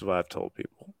is what I've told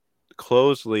people.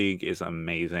 Closed league is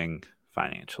amazing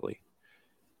financially.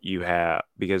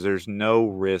 Because there's no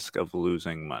risk of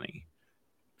losing money.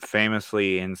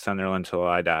 Famously in Sunderland Till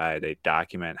I Die, they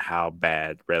document how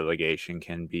bad relegation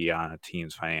can be on a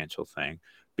team's financial thing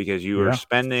because you are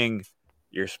spending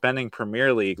you're spending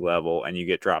Premier League level and you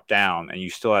get dropped down and you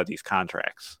still have these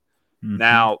contracts. Mm-hmm.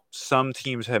 Now, some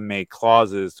teams have made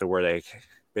clauses to where they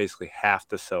basically have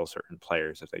to sell certain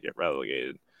players if they get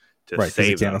relegated to Right, because they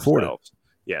save can't afford it. themselves.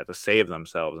 Yeah, to save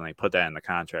themselves. And they put that in the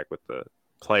contract with the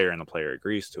player and the player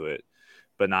agrees to it,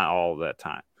 but not all of that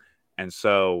time. And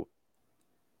so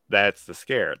that's the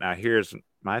scare. Now, here's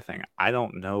my thing. I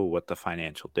don't know what the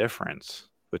financial difference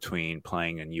between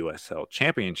playing in USL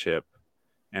Championship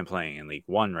and playing in League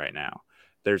One right now.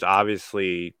 There's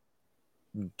obviously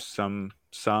some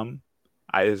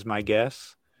is my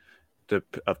guess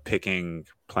of picking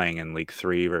playing in League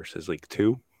 3 versus League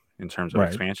 2 in terms of Right.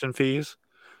 expansion fees.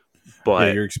 Yeah,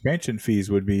 But your expansion fees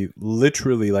would be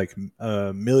literally like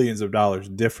millions of dollars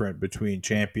different between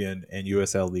Champion and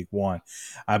USL League One.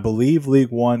 I believe League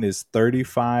One is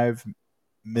 35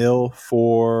 mil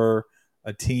for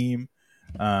a team,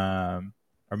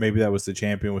 or maybe that was the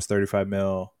Champion was 35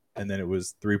 mil, and then it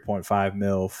was 3.5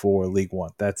 mil for League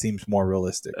One. That seems more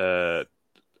realistic.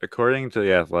 according to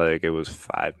the Athletic, it was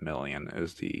 5 million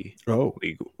is the Oh,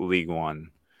 League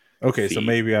One okay. So fee.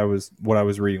 maybe what I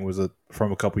was reading was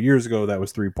from a couple years ago. That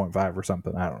was 3.5 or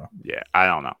something. I don't know. Yeah, I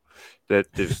don't know.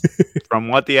 That there's from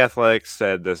what the Athletic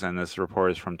said this, and this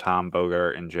report is from Tom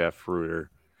Bogart and Jeff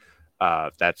Reuter.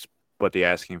 That's what the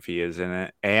asking fee is in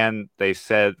it, and they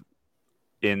said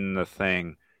in the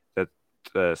thing that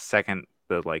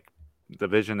the like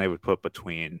division they would put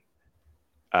between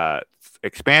uh,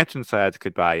 expansion sides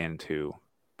could buy into,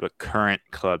 but current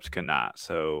clubs cannot.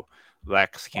 So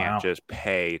Lex can't Wow. just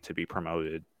pay to be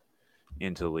promoted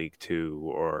into League Two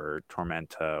or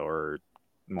Tormenta or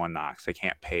One Knox. They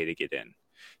can't pay to get in.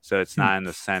 So it's Hmm. not in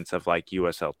the sense of like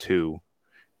USL two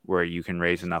where you can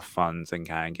raise enough funds and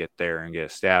kind of get there and get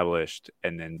established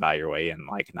and then buy your way in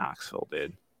like Knoxville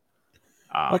did.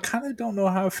 Well, I Um, kind of don't know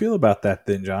how I feel about that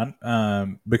then,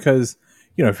 John. Because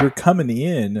if you're coming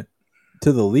in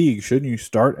to the league, shouldn't you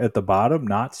start at the bottom,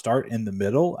 not start in the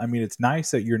middle? I mean, it's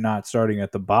nice that you're not starting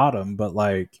at the bottom, but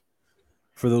like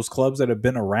for those clubs that have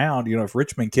been around, if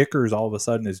Richmond Kickers all of a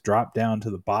sudden is dropped down to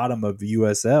the bottom of the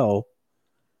USL,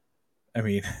 I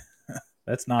mean,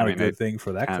 that's I not a mean, good thing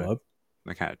for that kind of club.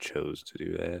 they kind of chose to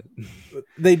do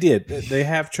They did. They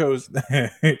have chose.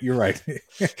 You're right.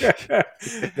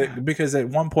 Because at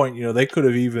one point, they could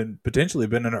have even potentially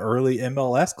been an early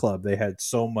MLS club. They had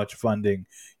so much funding,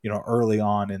 early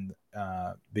on in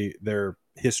their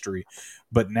history,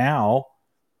 but now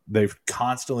they've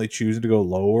constantly choosing to go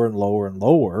lower and lower and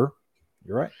lower.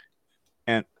 You're right.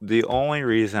 And the only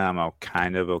reason I'm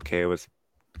kind of okay with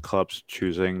clubs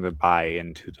choosing to buy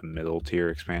into the middle tier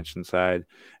expansion side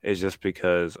is just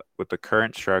because with the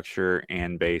current structure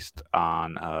and based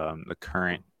on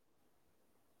the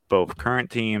both current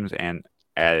teams and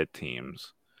added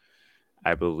teams,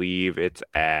 I believe it's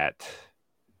at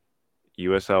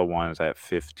USL 1 is at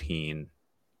 15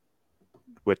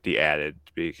 with the added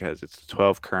because it's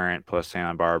 12 current plus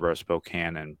Santa Barbara,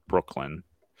 Spokane, and Brooklyn.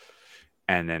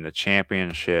 And then the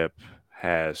championship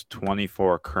has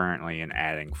 24 currently and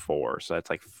adding 4. So that's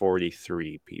like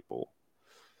 43 people,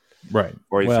 Right.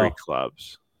 43 Well,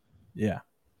 clubs. yeah.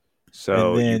 And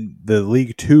So you then the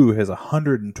League Two has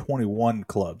 121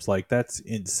 clubs. Like that's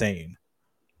insane.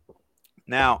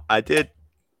 now I did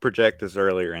project this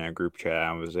earlier in a group chat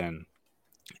I was in.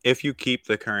 If you keep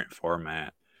the current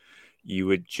format, you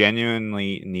would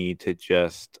genuinely need to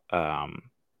just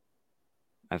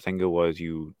I think it was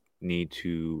you need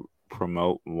to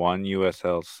promote one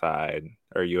USL side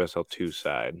or USL 2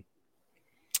 side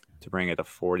to bring it to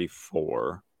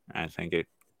 44. And I think it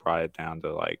brought it down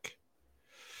to like,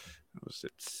 was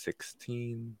it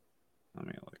 16? Let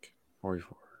me look.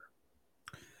 44.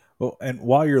 Well, and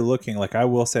while you're looking, like I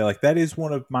will say, like that is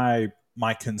one of my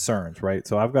concerns, right?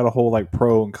 So I've got a whole like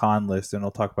pro and con list, and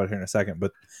I'll talk about it here in a second.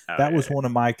 But Oh, that yeah. was one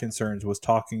of my concerns was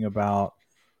talking about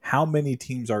how many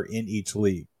teams are in each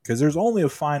league because there's only a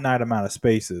finite amount of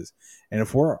spaces, and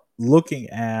if we're looking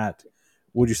at,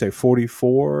 would you say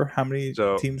 44? How many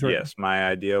So, teams right now? yes, my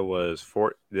idea was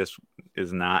this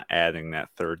is not adding that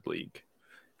third league.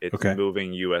 It's Okay,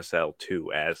 moving USL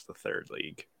 2 as the third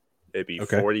league. It'd be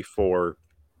okay, 44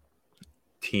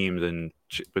 teams in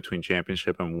between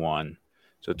championship and one,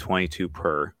 so 22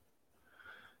 per.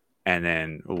 And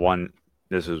then one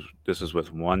this is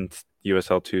with one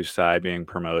USL 2 side being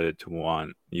promoted to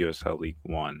one USL League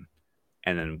 1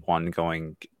 and then one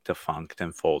going defunct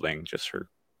and folding just for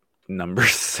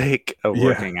numbers sake of yeah,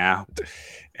 working out.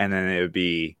 And then it would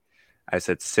be I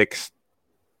said 6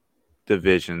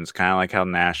 divisions, kind of like how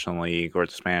National League or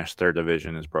the Spanish third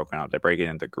division is broken out. They break it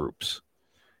into groups.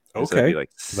 And so it'd be okay.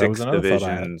 like That was another thought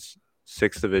I had.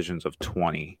 6 divisions of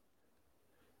 20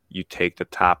 you take the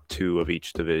top 2 of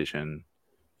each division,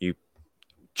 you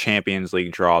Champions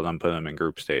League draw them, put them in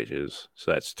group stages.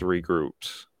 So that's 3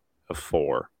 groups of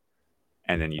 4,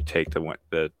 and then you take the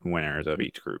winners of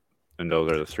each group, and those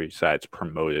are the 3 sides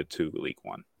promoted to League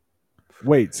One.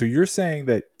 Wait, so you're saying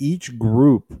that each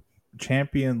group,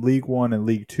 champion League One and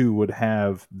League Two, would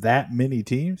have that many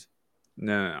teams?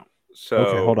 No. So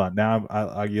okay, hold on.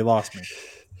 Now you lost me.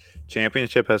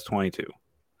 Championship has 22.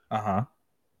 Uh-huh.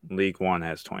 League One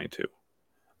has 22.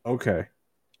 Okay.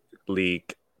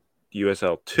 League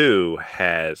USL 2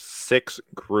 has 6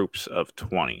 groups of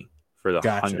 20 for the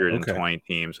Gotcha. 120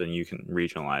 teams, and you can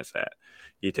regionalize that.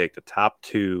 You take the top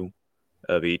 2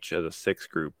 of each of the 6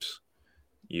 groups.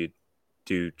 You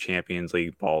do Champions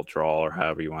League ball draw, or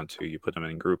however you want to. You put them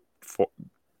in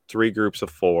 3 groups of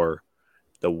 4.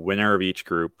 The winner of each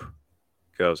group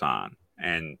goes on.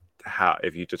 And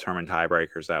if you determine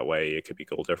tiebreakers that way, it could be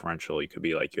goal differential. It could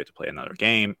be like you have to play another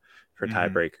game for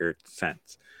tiebreaker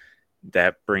sense.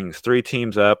 That brings 3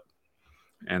 teams up,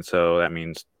 and so that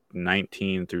means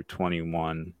 19 through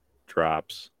 21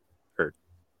 drops,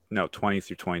 20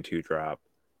 through 22 drop,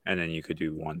 and then you could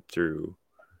do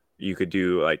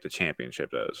like the championship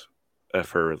does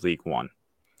for League One.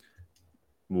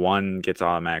 One gets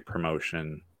automatic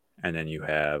promotion, and then you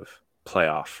have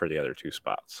playoff for the other 2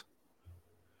 spots.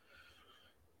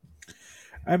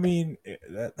 I mean,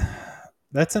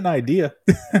 that's an idea.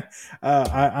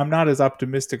 I'm not as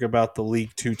optimistic about the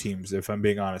League Two teams, if I'm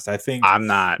being honest. I think I'm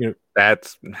not.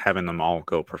 That's having them all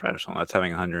go professional. That's having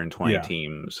 120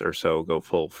 teams or so go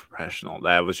full professional.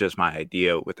 That was just my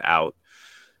idea. Without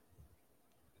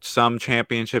some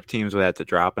championship teams would have to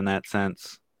drop in that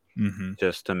sense,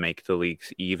 just to make the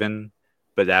leagues even.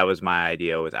 But that was my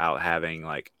idea without having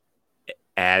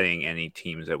adding any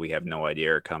teams that we have no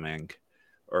idea are coming.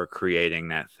 Or creating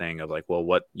that thing of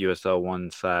what USL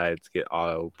 1 sides get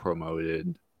auto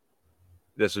promoted.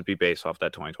 This would be based off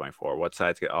that 2024. What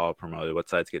sides get auto promoted? What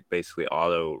sides get basically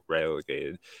auto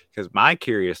relegated? Because my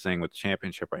curious thing with the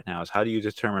championship right now is how do you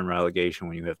determine relegation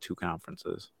when you have 2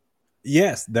 conferences?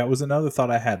 Yes, that was another thought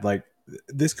I had.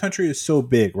 This country is so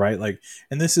big, right?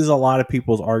 And this is a lot of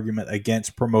people's argument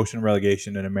against promotion and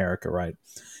relegation in America, right?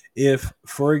 If,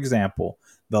 for example,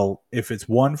 if it's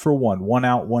 1 for 1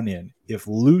 out, 1 in, if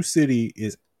Lou City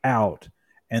is out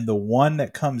and the one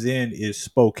that comes in is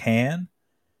Spokane,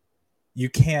 you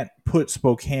can't put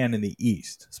Spokane in the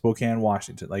East, Spokane,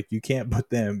 Washington. You can't put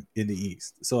them in the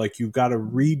East. So you've got to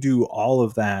redo all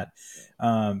of that.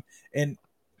 And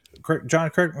John,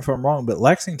 correct me if I'm wrong, but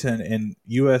Lexington and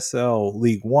USL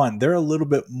League One, they're a little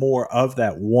bit more of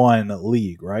that one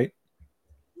league, right?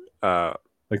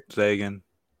 Say again.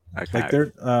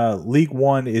 Their League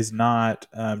One is not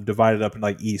divided up in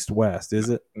East West, is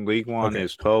it? League One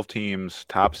is 12 teams.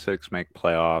 Top 6 make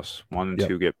playoffs. 1 and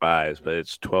 2 get byes, but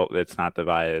it's 12. It's not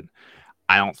divided.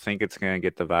 I don't think it's going to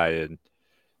get divided.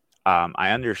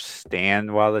 I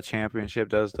understand why the championship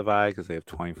does divide because they have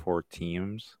 24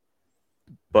 teams,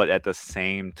 but at the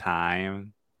same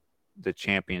time, the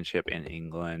championship in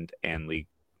England and League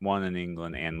One in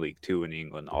England and League Two in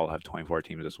England all have 24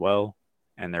 teams as well,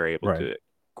 and they're able to.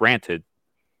 Granted,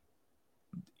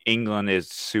 England is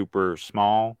super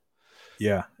small.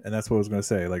 Yeah, and that's what I was going to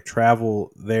say.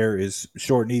 Travel there is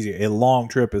short and easy. A long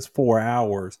trip is 4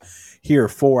 hours. Here,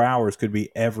 4 hours could be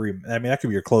that could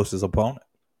be your closest opponent.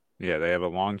 Yeah, they have a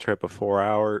long trip of 4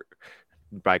 hours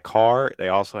by car. They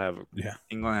also have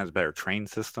England has better train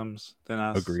systems than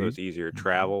us, Agreed. So it's easier to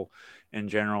travel in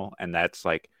general. And that's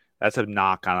a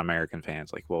knock on American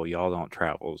fans. Well, y'all don't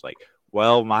travel. It's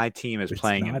my team is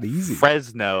playing in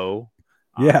Fresno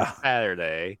on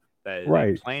Saturday. That is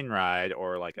a plane ride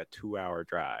or a 2-hour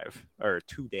drive or a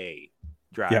 2-day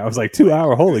drive. Yeah, I was 2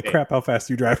 hour. Holy crap, how fast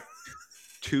you drive.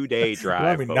 2-day drive.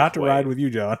 I mean, not to ride with you,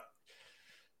 John.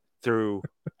 And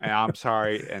I'm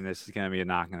sorry, and this is going to be a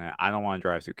knock on that. I don't want to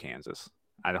drive through Kansas.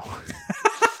 I don't.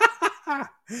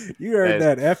 You heard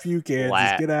that. F you,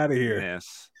 Kansas. Get out of here.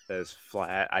 That is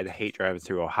flat. I'd hate driving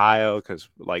through Ohio because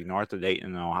north of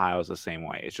Dayton and Ohio is the same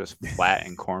way. It's just flat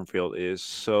and cornfield. It is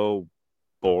so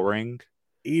boring.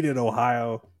 Eat it,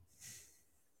 Ohio.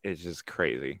 It's just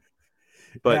crazy.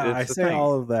 But I say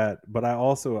all of that, but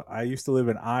I used to live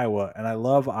in Iowa, and I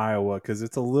love Iowa because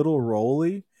it's a little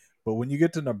rolly. But when you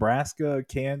get to Nebraska,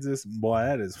 Kansas, boy,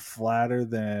 that is flatter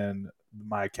than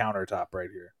my countertop right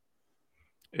here.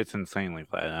 It's insanely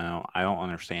flat. I don't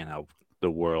understand how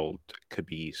the world could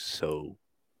be so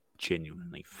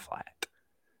genuinely flat.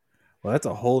 Well, that's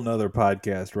a whole nother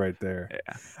podcast right there.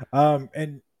 Yeah.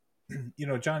 And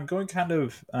John, going kind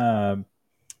of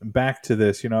back to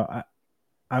this,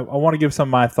 I want to give some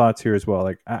of my thoughts here as well.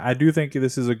 Like, I do think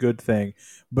this is a good thing,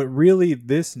 but really,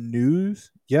 this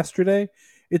news yesterday,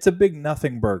 it's a big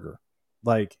nothing burger.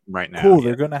 Like, right now. cool, Yeah,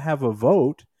 they're going to have a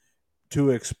vote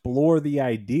to explore the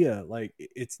idea. Like,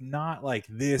 it's not like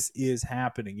this is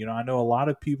happening. You know, I know a lot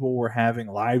of people were having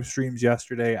live streams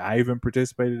yesterday. I even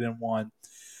participated in one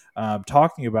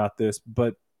talking about this,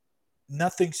 but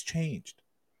nothing's changed.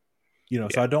 You know,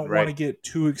 so yeah, I don't want right. to get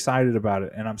too excited about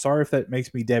it. And I'm sorry if that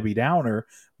makes me Debbie Downer,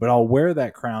 but I'll wear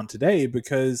that crown today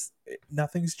because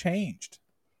nothing's changed.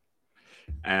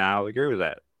 And I'll agree with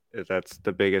that. That's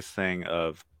the biggest thing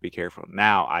of be careful.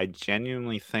 Now, I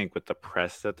genuinely think with the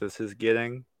press that this is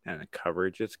getting and the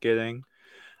coverage it's getting,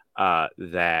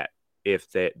 that if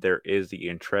there is the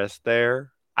interest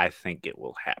there, I think it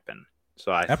will happen.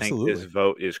 So I think this Absolutely.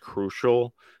 vote is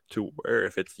crucial to where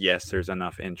if it's yes, there's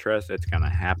enough interest, it's going to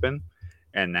happen.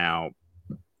 And now,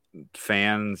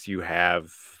 fans, you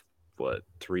have what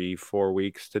 3-4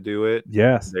 weeks to do it.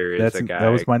 Yes. There is That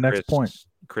a was guy, my next point.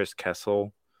 Chris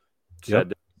Kessel, Yep. said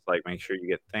this, like make sure you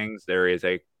get things.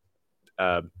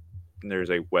 Uh, there's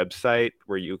a website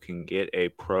where you can get a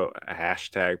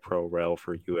hashtag pro rel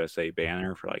for USA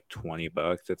banner for like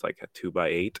 $20. It's like a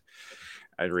 2x8.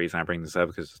 The reason I bring this up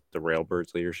because the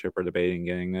Railbirds leadership are debating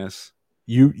getting this.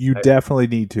 You I, definitely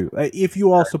need to. If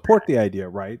you all support the idea,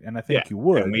 right? And I yeah, think you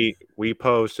and would. we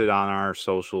posted on our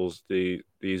socials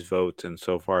these votes, and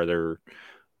so far they're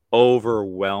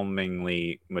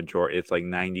overwhelmingly majority. It's like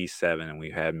 97, and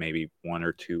we've had maybe one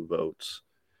or two votes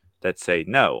that say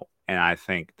no. And I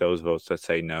think those votes that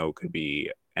say no could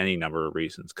be any number of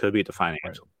reasons. Could be the Right.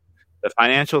 financial. The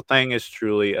financial thing is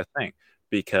truly a thing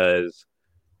because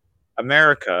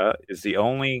America is the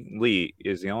only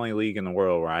league in the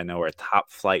world where I know where a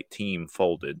top flight team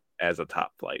folded as a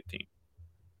top flight team.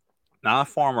 Not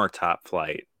a former top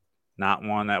flight, not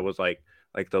one that was like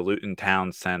the Luton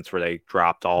Town sense where they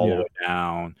dropped all the Yeah. way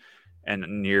down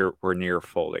and were near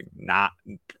folding. Not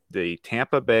the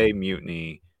Tampa Bay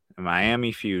Mutiny and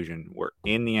Miami Fusion were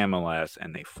in the MLS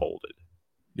and they folded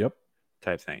Yep.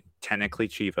 type thing. Technically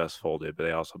Chivas folded, but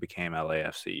they also became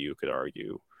LAFC, you could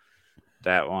argue.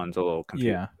 That one's a little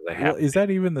confusing. Yeah. They Well, happened is at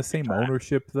that even the the same same time.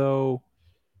 ownership though?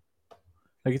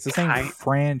 Like, it's the same Kind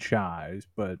franchise,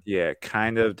 but Yeah,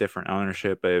 kind of different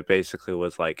ownership, but it basically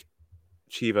was like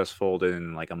Chivas folded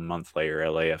and like a month later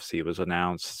LAFC was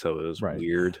announced, so it was right.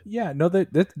 weird. Yeah, no, they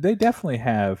definitely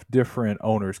have different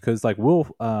owners because like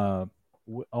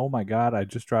oh my god, I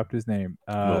just dropped his name.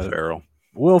 Will Ferrell.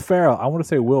 Will Ferrell. I want to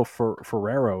say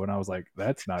Ferrero, and I was like,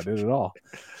 that's not it at all.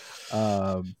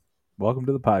 Um, welcome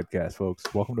to the podcast, folks.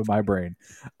 Welcome to my brain.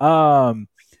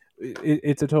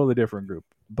 It's a totally different group,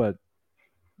 but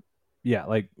yeah,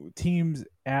 like teams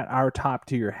at our top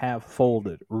tier have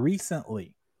folded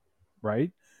recently,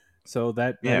 right? So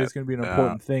that Yeah. is going to be an Uh,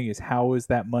 important thing is how is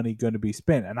that money going to be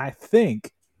spent? And I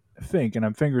think and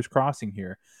I'm fingers crossing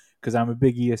here because I'm a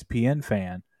big ESPN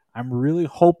fan. I'm really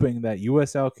hoping that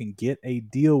USL can get a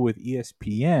deal with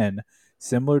ESPN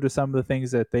similar to some of the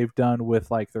things that they've done with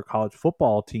like their college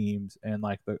football teams and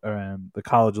like the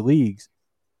college leagues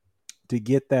to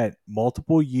get that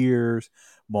multiple years,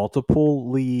 multiple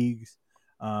leagues,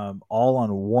 all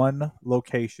on one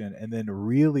location, and then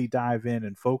really dive in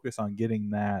and focus on getting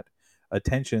that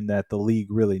attention that the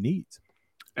league really needs.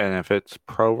 and if it's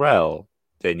pro rel,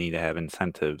 they need to have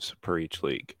incentives per each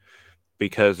league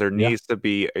because there Yeah, needs to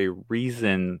be a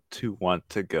reason to want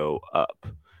to go up.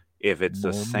 If it's the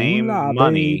more same moolah,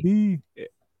 money, baby.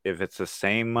 if it's the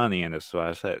same money, and this is what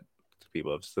I said to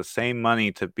people, if it's the same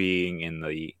money to being in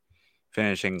the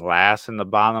finishing last in the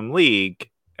bottom league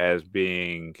as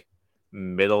being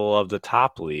middle of the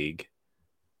top league,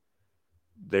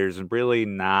 there's really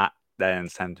not that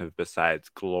incentive besides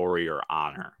glory or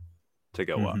honor to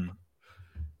go up. Mm-hmm.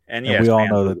 And And yes, we all fans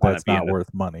know would that want to that's be in not the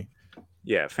worth money.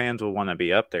 yeah, fans will want to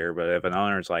be up there, but if an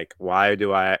owner's like, why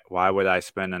would I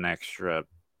spend an extra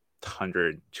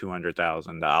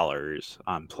 $200,000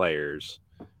 on players?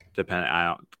 Depending, I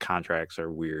don't contracts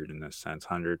are weird in this sense.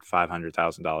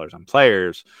 $500,000 on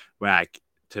players when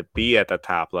to be at the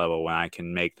top level when I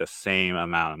can make the same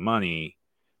amount of money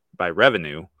by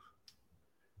revenue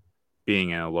being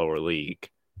in a lower league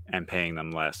and paying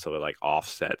them less, so it like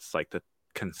offsets like the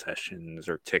concessions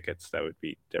or tickets that would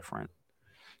be different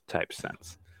type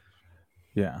sense.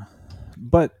 Yeah,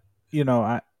 but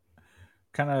I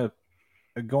kind of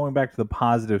going back to the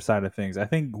positive side of things, I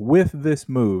think with this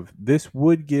move, this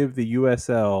would give the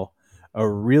USL a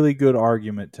really good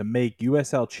argument to make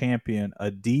USL champion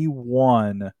a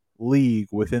D1 league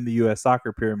within the US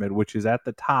soccer pyramid, which is at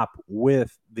the top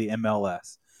with the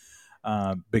MLS.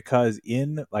 because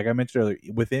like I mentioned earlier,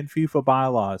 within FIFA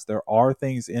bylaws, there are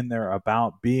things in there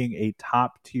about being a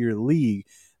top tier league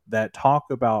that talk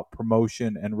about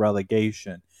promotion and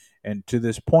relegation. And to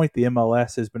this point, the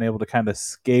MLS has been able to kind of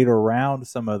skate around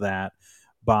some of that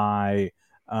by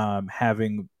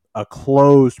having a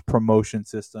closed promotion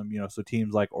system. So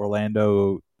teams like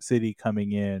Orlando City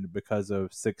coming in because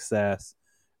of success,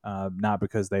 not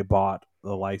because they bought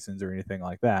the license or anything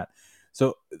like that.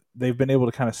 So they've been able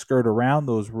to kind of skirt around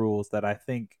those rules that I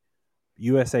think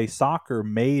USA Soccer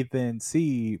may then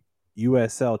see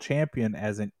USL Champion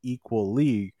as an equal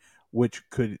league, which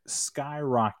could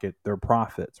skyrocket their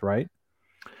profits, right?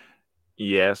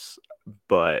 Yes,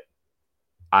 but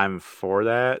I'm for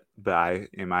that. But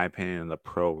in my opinion, the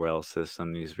pro rail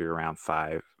system needs to be around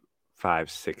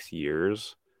 6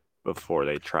 years before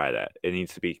they try that. It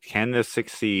needs to be, can this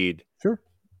succeed? Sure.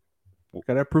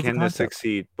 Got to have proof of Can this concept.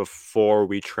 succeed before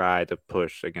we try to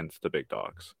push against the big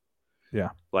dogs? Yeah.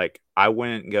 Like, I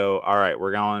wouldn't go, all right,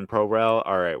 we're going pro rail.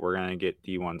 All right, we're going to get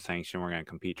D1 sanction. We're going to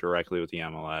compete directly with the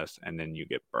MLS, and then you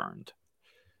get burned.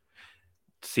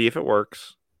 See if it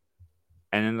works.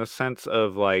 And in the sense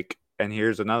of like, and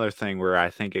here's another thing where I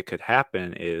think it could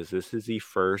happen is this is the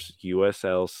first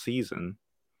USL season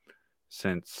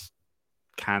since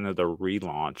kind of the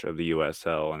relaunch of the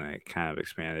USL, and it kind of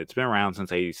expanded. It's been around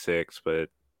since '86, but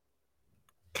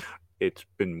it's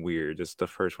been weird. It's the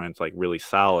first one. It's like really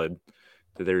solid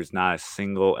that there's not a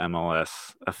single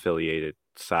MLS affiliated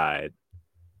side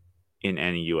in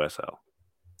any USL.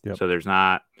 Yep. So there's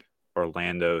not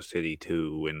Orlando City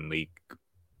 2 in League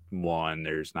 1.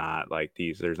 There's not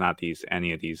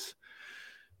any of these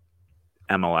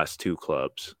MLS 2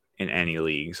 clubs in any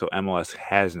league. So MLS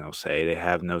has no say. They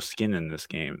have no skin in this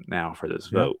game now for this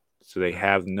Yeah. vote. So they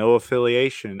have no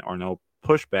affiliation or no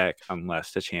pushback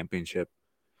unless the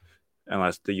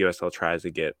USL tries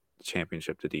to get the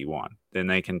championship to D1. Then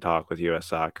they can talk with US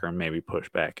Soccer and maybe push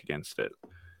back against it.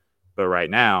 But right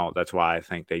now, that's why I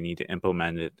think they need to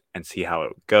implement it and see how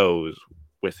it goes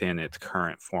within its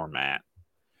current format,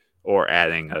 or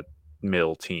adding a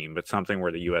middle team, but something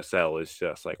where the USL is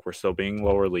just like, we're still being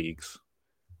lower leagues.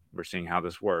 We're seeing how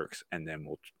this works, and then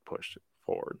we'll push it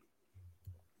forward.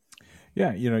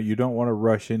 Yeah. You don't want to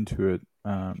rush into it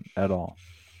at all.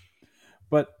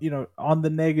 But on the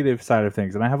negative side of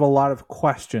things, and I have a lot of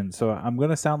questions, so I'm going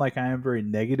to sound like I am very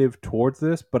negative towards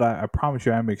this, but I promise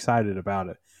you I'm excited about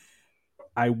it.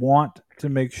 I want to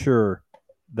make sure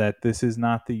that this is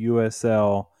not the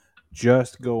USL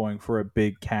just going for a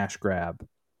big cash grab,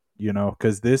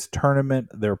 because this tournament,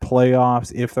 their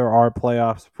playoffs, if there are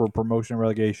playoffs for promotion and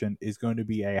relegation, is going to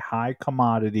be a high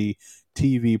commodity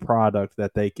TV product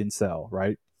that they can sell,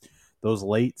 right? Those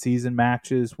late season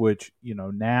matches, which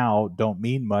now don't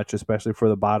mean much, especially for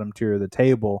the bottom tier of the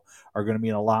table, are going to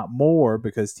mean a lot more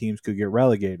because teams could get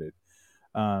relegated.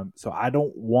 So I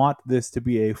don't want this to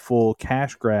be a full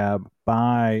cash grab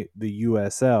by the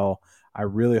USL. I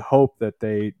really hope that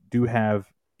they do have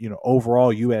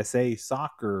overall USA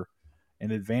soccer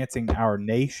and advancing our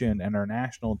nation and our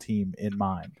national team in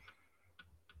mind.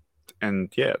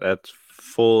 And yeah, that's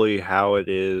fully how it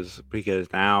is,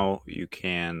 because now you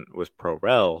can, with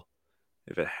ProRel,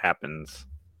 if it happens,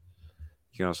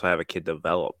 you can also have a kid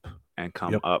develop and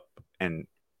come Yep. up, and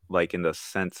like in the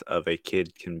sense of a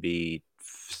kid can be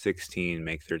 16,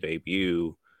 make their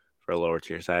debut for a lower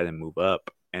tier side and move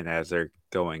up, and as they're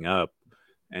going up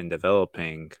and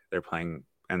developing, they're playing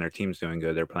and their team's doing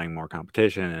good, they're playing more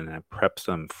competition, and that preps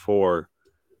them for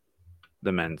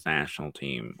the men's national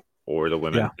team or the Yeah.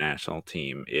 women's national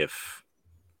team if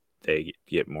they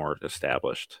get more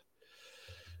established.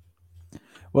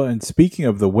 Well, and speaking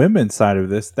of the women's side of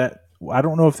this, that I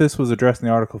don't know if this was addressed in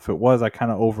the article. If it was, I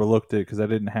kind of overlooked it because I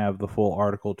didn't have the full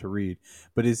article to read.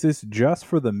 But is this just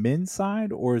for the men's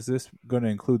side, or is this going to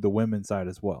include the women's side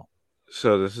as well?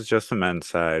 So this is just the men's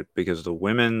side, because the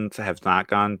women's have not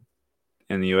gone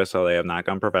in the USL. They have not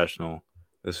gone professional.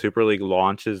 The Super League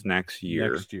launches next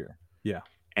year, Next year. Yeah.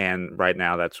 and right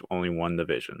now that's only one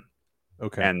division.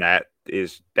 Okay. And that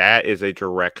is a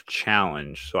direct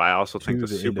challenge. So I also think To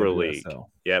the the Super League, NWSL.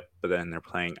 yep, but then they're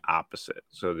playing opposite.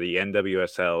 So the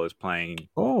NWSL is playing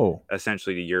Oh.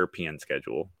 essentially the European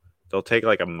schedule. They'll take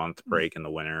like a month break in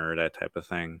the winter, that type of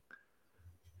thing.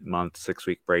 Month, 6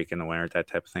 week break in the winter, that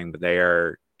type of thing. But they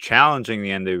are challenging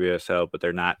the NWSL, but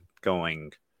they're not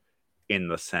going in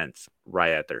the sense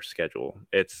right at their schedule.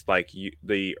 It's like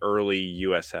the early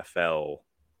USFL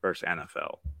versus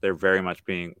NFL. They're very much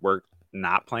we're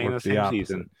not playing the Work the same opposite.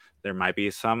 season. There might be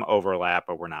some overlap,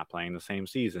 but we're not playing the same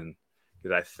season,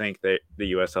 because I think that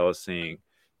the USL is seeing,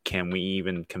 can we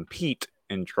even compete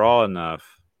and draw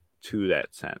enough to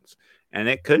that sense. And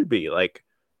it could be like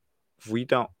if we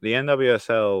don't the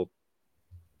NWSL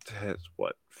has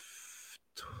what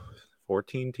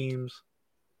 14 teams?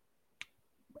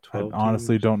 I 12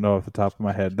 honestly teams? don't know off the top of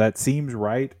my head. That seems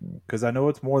right because I know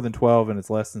it's more than 12 and it's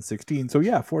less than 16. So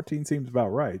yeah, 14 seems about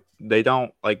right. They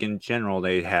don't like in general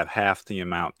they have half the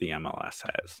amount the MLS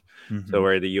has. So Mm-hmm.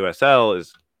 where the USL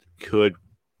is could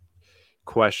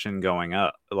question going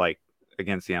up like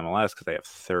against the MLS because they have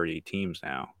 30 teams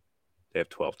now. They have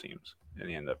 12 teams in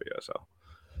the NWSL.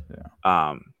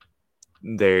 Yeah.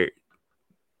 They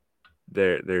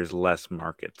there's less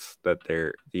markets that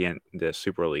the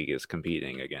Super League is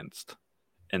competing against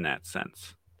in that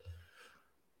sense.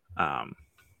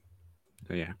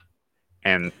 Yeah,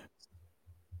 and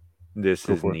this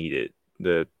Go is for it. needed.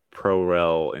 The pro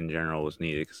rel in general is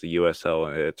needed because the USL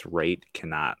at its rate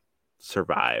cannot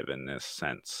survive in this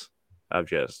sense of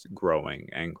just growing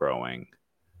and growing,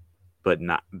 but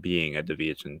not being a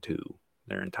Division two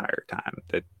their entire time.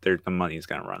 That the money's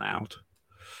gonna run out.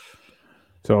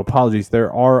 So apologies,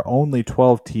 there are only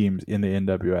 12 teams in the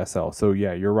NWSL. So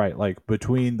yeah, you're right. Like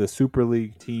between the Super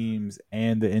League teams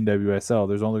and the NWSL,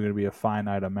 there's only going to be a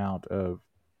finite amount of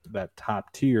that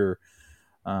top tier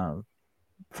uh,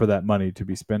 for that money to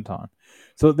be spent on.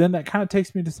 So then that kind of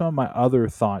takes me to some of my other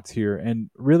thoughts here.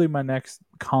 And really, my next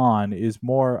con is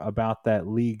more about that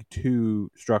League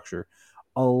Two structure.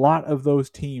 A lot of those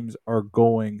teams are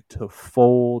going to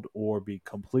fold or be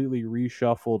completely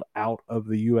reshuffled out of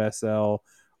the USL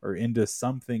or into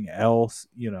something else.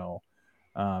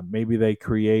 Maybe they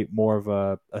create more of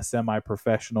a semi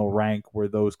professional rank where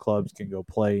those clubs can go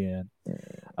play in.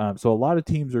 So a lot of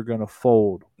teams are going to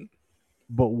fold,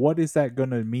 but what is that going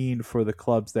to mean for the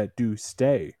clubs that do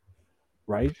stay,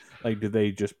 right? Like, do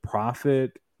they just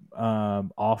profit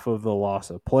off of the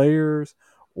loss of players,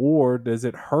 or does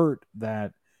it hurt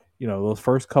that those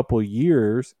first couple of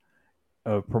years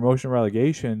of promotion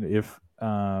relegation? If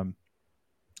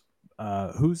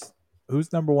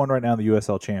who's number one right now, the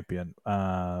USL champion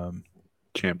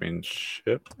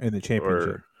Championship in the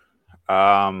championship?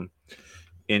 or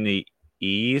in the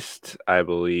East, I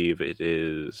believe it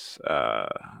is.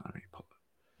 Let me pull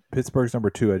Pittsburgh's number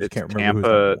two. I just It's can't remember who's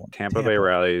number one. Tampa Bay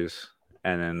Rallies,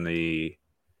 and then the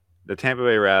Tampa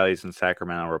Bay Rallies and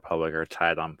Sacramento Republic are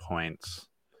tied on points.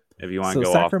 If you want to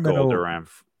So go off gold Sacramento.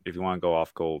 if you want to go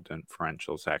off gold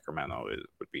differential, Sacramento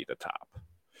would be the top.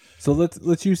 So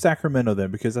let's use Sacramento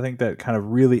then, because I think that kind of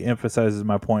really emphasizes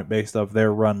my point based off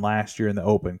their run last year in the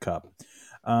Open Cup.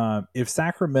 If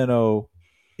Sacramento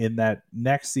in that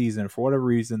next season, for whatever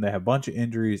reason, they have a bunch of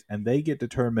injuries and they get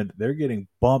determined they're getting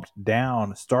bumped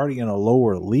down, starting in a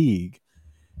lower league,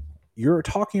 you're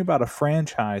talking about a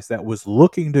franchise that was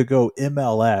looking to go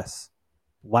MLS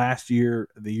last year,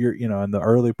 the year in the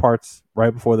early parts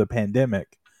right before the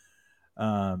pandemic.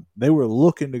 They were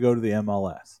looking to go to the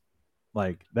MLS.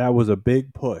 Like that was a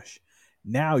big push.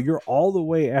 Now you're all the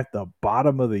way at the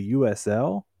bottom of the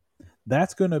USL.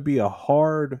 That's going to be a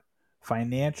hard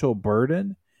financial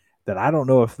burden that I don't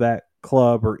know if that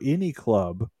club or any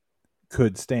club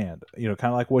could stand. Kind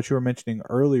of like what you were mentioning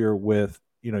earlier with,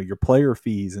 your player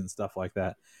fees and stuff like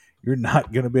that. You're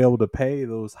not going to be able to pay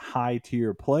those high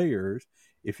tier players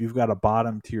if you've got a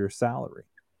bottom tier salary.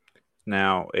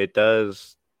 Now,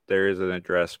 there is an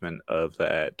addressment of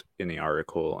that in the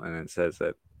article, and it says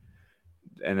that,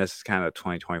 and this is kind of a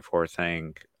 2024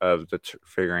 thing of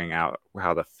figuring out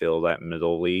how to fill that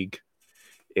middle league.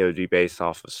 It would be based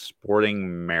off of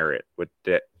sporting merit, would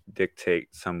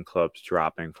dictate some clubs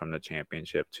dropping from the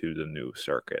championship to the new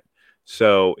circuit.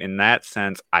 So, in that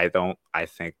sense, I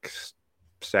think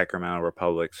Sacramento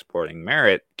Republic sporting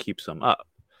merit keeps them up.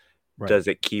 Right. Does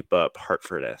it keep up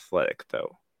Hartford Athletic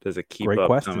though? Does it keep Great up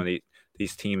question. some of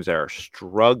these teams that are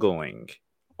struggling?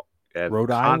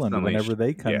 Rhode Island, whenever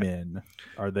they come yeah. in,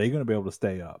 are they going to be able to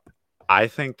stay up? I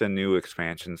think the new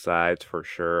expansion sides for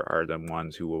sure are the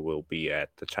ones who will be at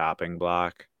the chopping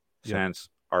block. Yep. Since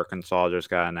Arkansas just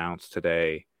got announced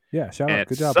today. Yeah, shout and out. it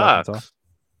Good job, sucks. Arkansas.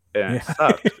 And it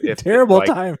sucks. If Terrible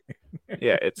timing.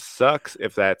 Yeah, it sucks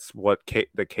if that's what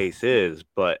the case is.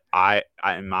 But I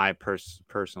in my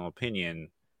personal opinion,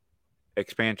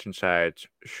 expansion sides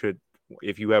should,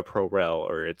 if you have pro rel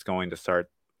or it's going to start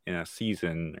in a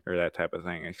season or that type of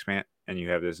thing, expand, and you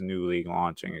have this new league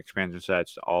launching, expansion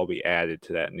sides to all be added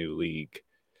to that new league.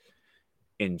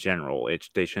 In general,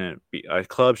 they shouldn't be, a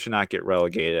club should not get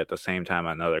relegated at the same time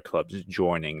another club's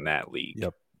joining that league.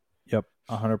 Yep,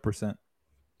 100%.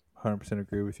 100%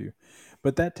 agree with you.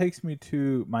 But that takes me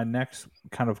to my next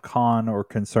kind of con or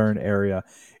concern area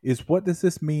is what does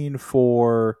this mean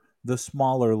for the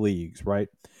smaller leagues, right?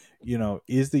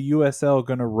 is the USL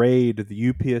going to raid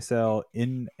the UPSL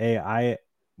NAI?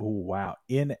 Oh, wow,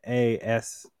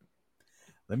 NAS.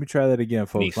 Let me try that again,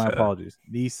 folks. My Nisa. apologies.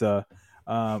 NISA,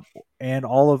 and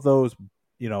all of those,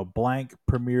 blank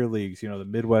Premier Leagues. The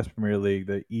Midwest Premier League,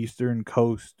 the Eastern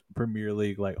Coast Premier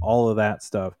League, like all of that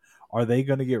stuff. Are they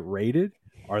going to get rated?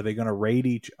 Are they going to raid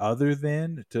each other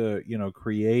then to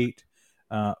create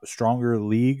stronger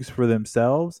leagues for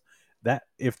themselves? That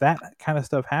if that kind of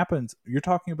stuff happens, you're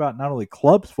talking about not only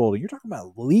clubs folding, you're talking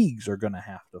about leagues are going to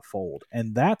have to fold,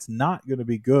 and that's not going to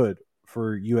be good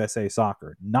for USA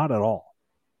Soccer. Not at all.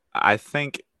 I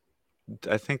think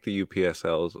the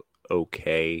UPSL is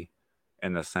okay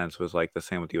in the sense was like the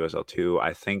same with USL two.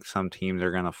 I think some teams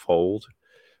are gonna fold,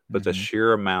 but the Mm-hmm.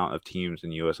 sheer amount of teams in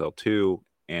USL two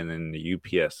and in the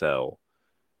UPSL,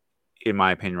 in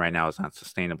my opinion, right now is not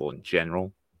sustainable in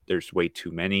general. There's way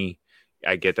too many.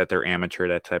 I get that they're amateur,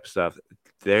 that type of stuff.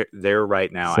 They're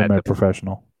right now at the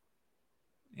Semi-professional.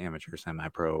 amateur,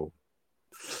 semi-pro,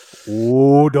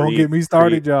 Oh, don't pre get me pre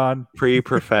started, John.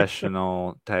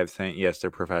 pre-professional type thing. Yes, they're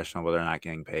professional, but they're not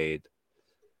getting paid.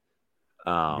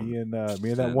 Me and that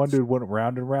one Since dude went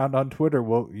round and round on Twitter.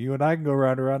 Well, you and I can go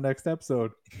round and round next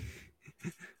episode.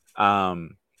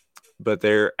 um, but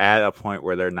they're at a point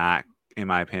where they're not, in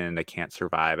my opinion, they can't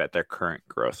survive at their current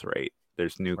growth rate.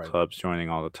 There's new Right. clubs joining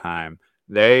all the time.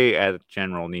 They, as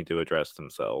general, need to address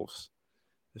themselves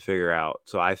to figure out.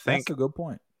 So That's a good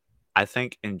point. I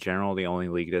think in general, the only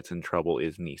league that's in trouble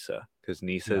is NISA because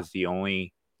NISA Yeah. is the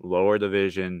only lower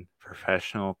division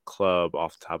professional club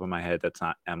off the top of my head that's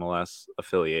not MLS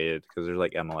affiliated because there's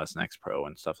like MLS Next Pro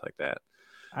and stuff like that.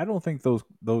 I don't think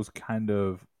those kind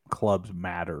of clubs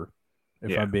matter. If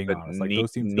Yeah, I'm being but honest, like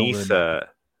those teams don't really matter.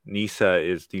 NISA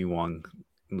is the one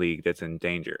league that's in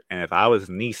danger. And if I was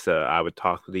NISA, I would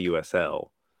talk to the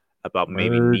USL about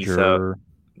maybe Merger.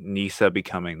 NISA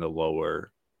becoming the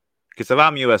lower. Because if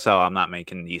I'm USL, I'm not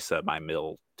making NISA my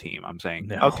middle team. I'm saying,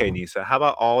 okay, No. NISA, how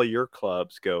about all your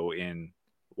clubs go in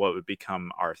what would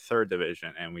become our third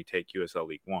division, and we take USL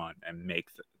League One and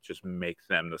just make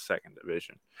them the second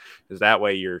division. Because that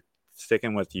way you're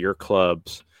sticking with your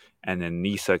clubs, and then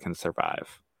NISA can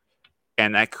survive.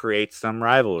 And that creates some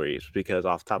rivalries because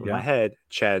off the top of my Yeah. head,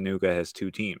 Chattanooga has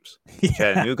two teams. Yeah.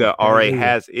 Chattanooga already Chattanooga.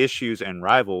 has issues and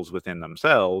rivals within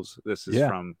themselves. This is Yeah.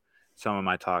 from some of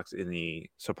my talks in the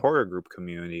supporter group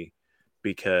community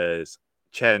because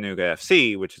Chattanooga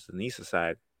FC, which is the NISA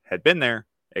side, had been there,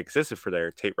 existed for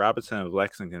there. Tate Robinson of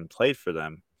Lexington played for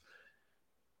them.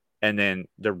 And then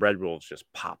the Red Wolves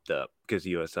just popped up because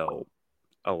USL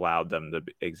allowed them to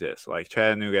exist. Like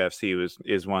Chattanooga FC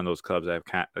is one of those clubs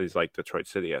that is like Detroit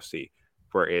City FC,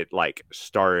 where it like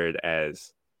started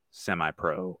as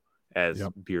semi-pro, as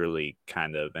Yep. beer league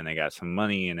kind of, and they got some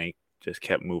money and they just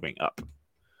kept moving up.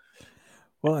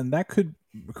 Well, and that could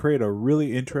create a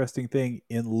really interesting thing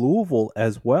in Louisville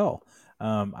as well.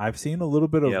 I've seen a little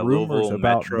bit of Yeah, rumors Louisville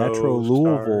about Metro Metro Stars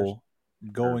Louisville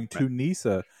going to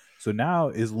NISA. So now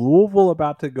is Louisville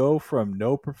about to go from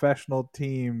no professional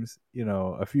teams,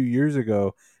 a few years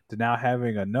ago to now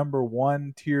having a number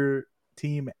one tier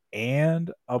team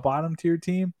and a bottom tier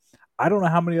team? I don't know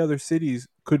how many other cities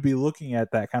could be looking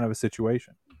at that kind of a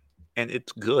situation. and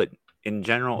it's good. In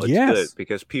general, it's good Yes.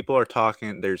 because people are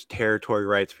talking. There's territory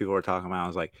rights. People are talking about. I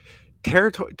was like,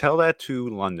 territory. Tell that to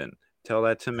London. Tell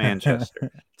that to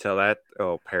Manchester. Tell that.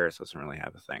 Oh, Paris doesn't really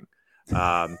have a thing.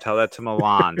 Tell that to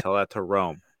Milan. Tell that to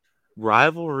Rome.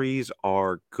 Rivalries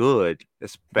are good,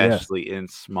 Yes. especially in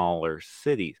smaller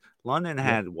cities. London Yep.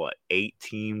 had what 8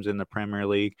 teams in the Premier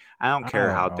League. I don't I care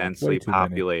don't how know. Way densely too many.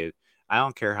 populated. I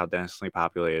don't care how densely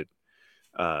populated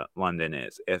London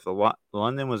is. If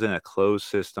London was in a closed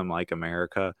system like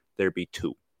America, there'd be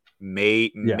two,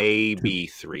 Yeah. Two. maybe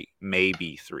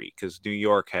three, because New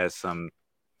York has some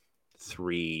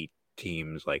 3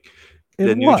 teams. Like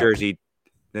the In New what? Jersey,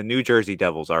 the New Jersey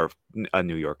Devils are a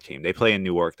New York team. They play in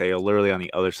Newark. They are literally on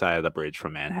the other side of the bridge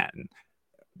from Manhattan.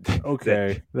 That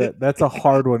Okay, that's a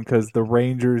hard one because the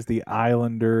Rangers, the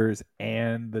Islanders,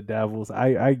 and the Devils.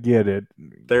 I get it.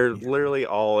 they're literally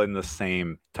all in the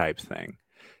same type thing,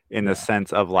 in the Yeah.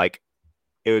 sense of like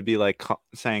it would be like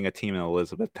saying a team in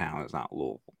Elizabethtown is not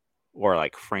Louisville, or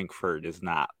like Frankfurt is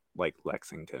not like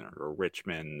Lexington or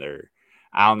Richmond, or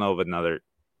I don't know of another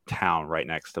town right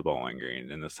next to Bowling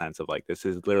Green in the sense of like this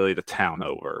is literally the town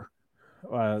over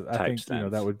I type think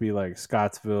that sense. would be like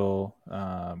Scottsville,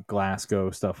 Glasgow,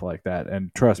 stuff like that.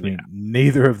 And trust Yeah, me,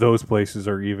 neither of those places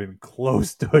are even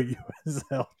close to a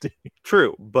USL team.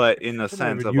 true, but in the They're not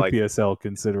sense even of like UPSL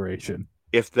consideration.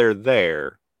 if they're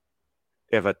there,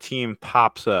 if a team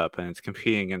pops up and it's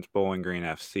competing against Bowling Green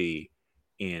FC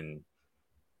in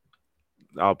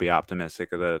I'll be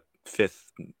optimistic of the 5th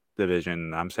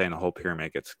division. I'm saying the whole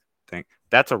pyramid gets thing.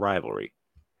 That's a rivalry.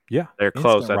 Yeah, They're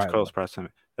close. instant That's close rival.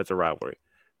 proximity. That's a rivalry.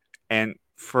 And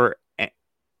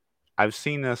I've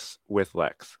seen this with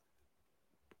Lex.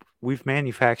 We've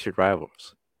manufactured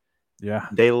rivals. Yeah,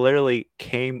 They literally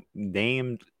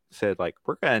said like,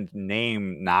 we're gonna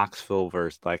name Knoxville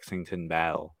versus Lexington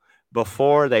battle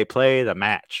before they play the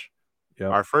match.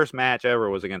 yep, Our first match ever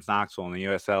was against Knoxville, and the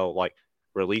USL like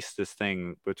released this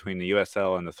thing between the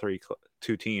USL and the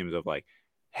two teams of like,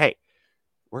 hey,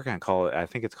 we're gonna call it. I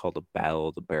think it's called the Battle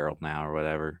of the Barrel now or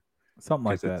whatever, something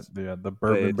like because that. it's Yeah, the but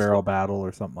bourbon it's barrel battle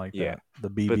or something like yeah. that. The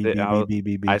But I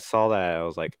BBBBBBB. saw that I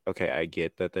was like, okay, I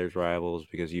get that there's rivals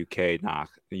because UK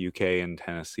and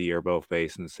Tennessee are both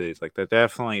based in the cities. Like they're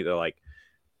like,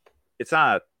 it's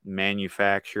not a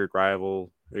manufactured rivalry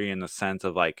in the sense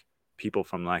of like people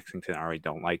from Lexington already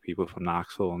don't like people from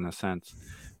Knoxville in a sense,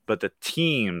 but the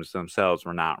teams themselves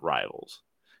were not rivals.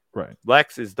 Right.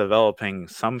 Lex is developing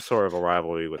some sort of a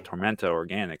rivalry with Tormenta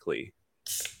organically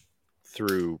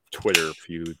through Twitter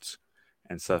feuds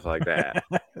and stuff like that.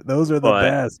 Those are the But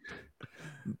best.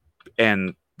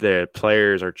 and the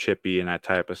players are chippy in that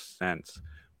type of sense.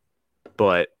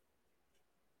 But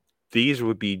these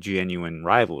would be genuine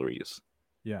rivalries.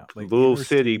 Yeah, like Louisville inner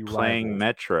City city playing rivals.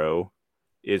 Metro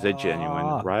is a genuine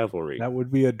Ah, rivalry. that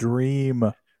would be a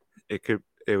dream.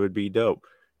 It would be dope.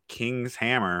 King's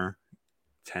Hammer,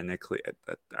 technically,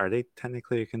 are they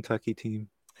technically a Kentucky team?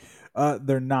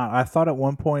 They're not. I thought at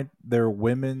one point their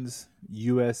women's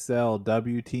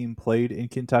USLW team played in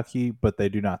Kentucky, but they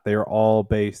do not. They are all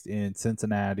based in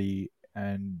Cincinnati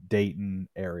and Dayton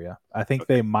area. I think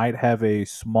Okay. they might have a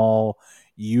small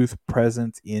youth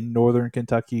presence in northern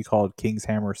Kentucky called Kings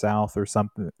Hammer South or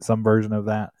something, some version of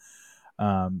that.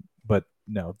 But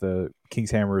no, the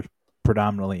Kings Hammer is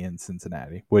predominantly in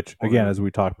Cincinnati, which Well, again, then, as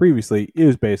we talked previously,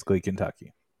 is basically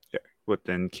Kentucky. yeah,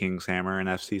 within King's Hammer and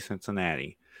FC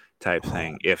Cincinnati type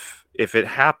thing. If it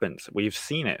happens, we've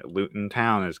seen it. Luton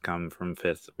Town has come from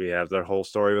 5th. We have their whole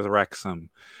story with Wrexham.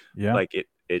 Yeah, Like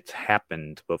it's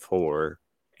happened before,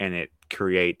 and it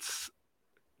creates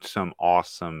some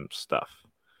awesome stuff.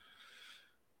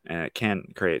 And it can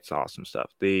create awesome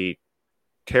stuff. The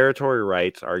territory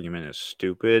rights argument is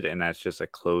stupid, and that's just a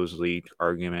closed league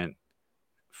argument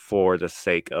for the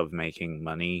sake of making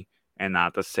money and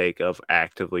not the sake of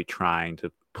actively trying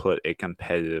to put a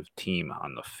competitive team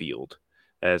on the field.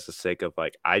 That is the sake of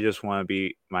like, I just want to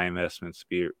be my investments to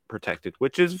be protected,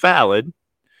 which is valid.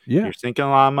 yeah, You're sinking a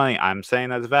lot of money. I'm saying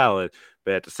that's valid,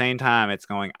 but at the same time, it's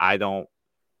going, I don't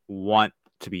want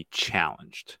to be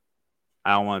challenged.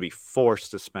 I don't want to be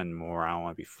forced to spend more. I don't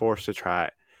want to be forced to try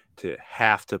to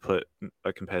have to put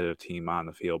a competitive team on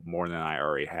the field more than I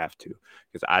already have to,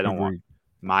 because I don't want agreed.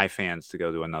 my fans to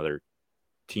go to another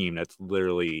team that's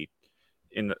literally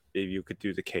if you could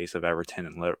do the case of Everton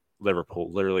and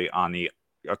Liverpool, literally on the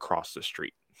across the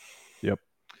street. Yep.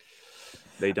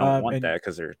 They don't want And that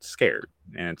because they're scared,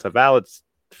 and it's a valid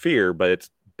fear, but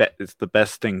it's the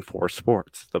best thing for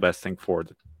sports. The best thing for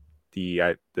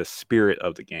the spirit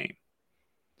of the game.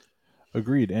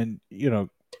 agreed. And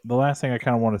the last thing I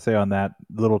kind of want to say on that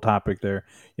little topic there,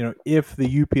 if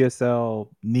the UPSL,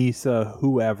 NISA,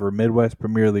 whoever, Midwest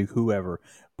Premier League, whoever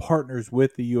partners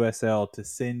with the USL to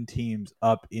send teams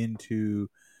up into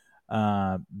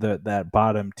that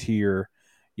bottom tier,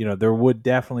 there would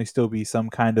definitely still be some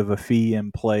kind of a fee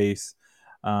in place.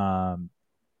 Um,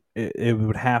 it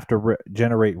would have to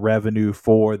generate revenue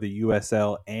for the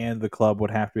USL, and the club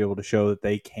would have to be able to show that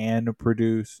they can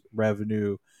produce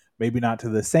revenue, maybe not to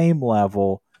the same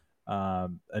level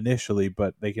initially,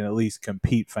 but they can at least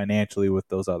compete financially with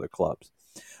those other clubs.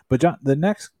 But John, the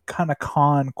next kind of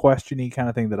questiony kind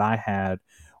of thing that I had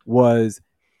was,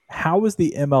 how is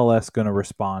the MLS going to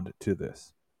respond to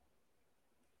this?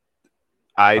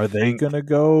 I Are they think going to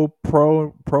go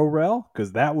pro rel?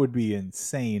 Because that would be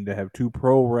insane to have two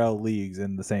pro rel leagues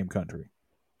in the same country.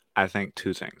 I think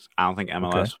two things. I don't think Okay,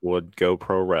 MLS would go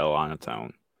pro rel on its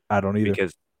own I don't either.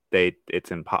 because it's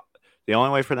impossible. The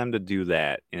only way for them to do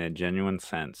that in a genuine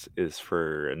sense is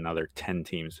for another 10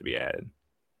 teams to be added.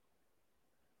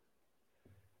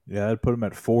 Yeah, I'd put them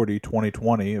at 40, 20,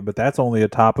 20, but that's only a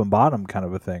top and bottom kind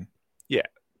of a thing. Yeah,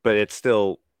 but it's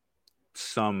still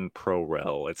some pro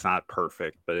rel. It's not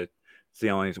perfect, but it's the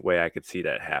only way I could see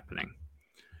that happening.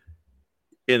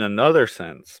 In another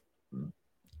sense,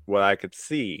 what I could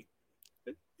see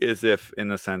is if, in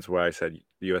the sense where I said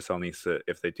the USL needs to,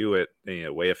 if they do it, they need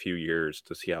to wait a few years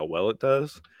to see how well it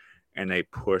does, and they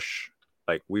push,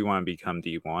 like, we want to become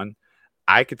D1.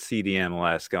 I could see the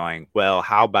MLS going, well,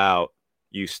 how about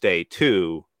you stay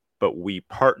 2, but we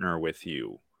partner with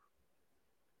you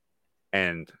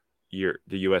and the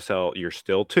USL, you're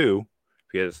still two,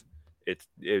 because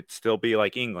it'd still be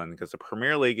like England, because the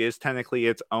Premier League is technically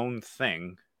its own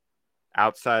thing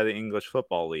outside of the English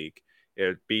Football League. It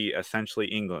would be essentially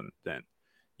England then.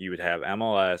 You would have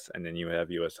MLS, and then you would have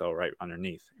USL right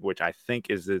underneath, which I think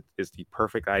is the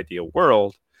perfect ideal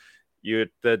world.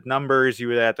 The numbers you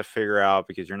would have to figure out,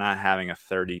 because you're not having a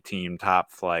 30-team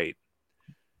top flight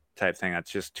type thing.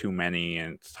 That's just too many,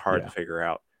 and it's hard to figure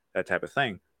out that type of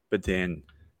thing. But then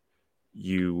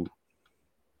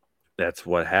that's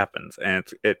what happens, and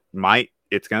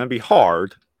it's going to be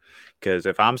hard, because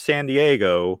if I'm San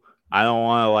Diego, I don't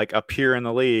want to like appear in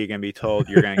the league and be told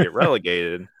you're going to get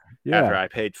relegated after Yeah. I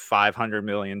paid $500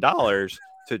 million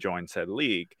to join said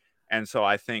league. And so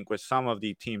I think with some of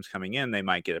the teams coming in, they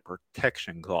might get a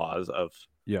protection clause of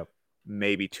Yep.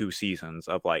 maybe 2 seasons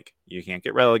of like, you can't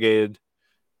get relegated.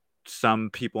 Some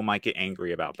people might get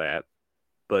angry about that,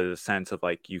 but a sense of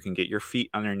like, you can get your feet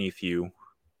underneath you.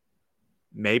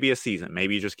 Maybe a season.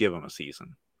 Maybe you just give them a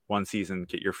season. 1 season,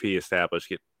 get your feet established,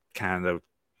 get kind of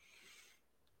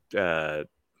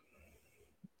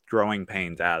growing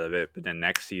pains out of it, but then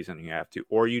next season you have to,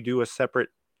 or you do a separate.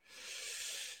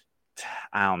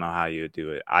 I don't know how you would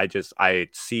do it. I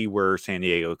see where San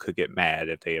Diego could get mad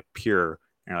if they appear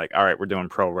and they're like, all right, we're doing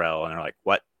pro rel, and they're like,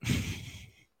 what?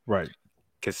 Right.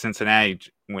 Because Cincinnati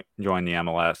joined the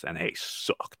MLS and they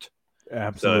sucked.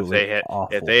 Absolutely So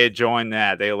awful. if they had joined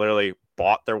that, they literally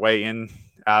bought their way in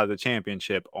out of the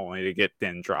championship, only to get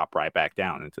then drop right back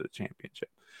down into the championship.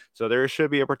 So there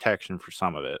should be a protection for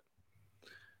some of it,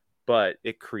 but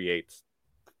it creates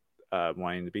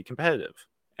wanting to be competitive,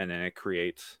 and then that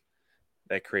creates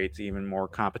even more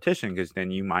competition, because then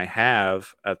you might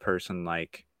have a person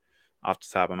like, off the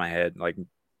top of my head, like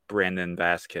Brandon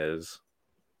Vasquez.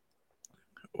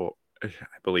 Well, I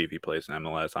believe he plays in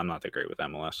MLS. I'm not that great with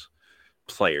MLS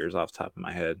players off the top of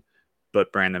my head,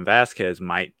 but Brandon Vasquez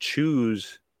might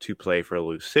choose to play for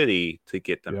Lou City to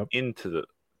get them into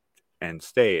and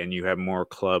stay, and you have more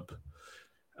club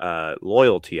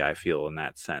loyalty, I feel, in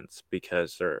that sense,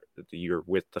 because you're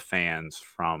with the fans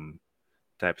from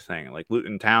type of thing. Like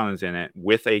Luton Town is in it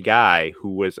with a guy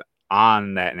who was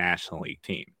on that National League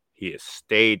team. He has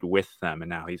stayed with them, and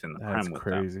now he's in the Prem with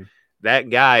them. That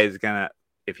guy is gonna,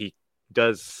 if he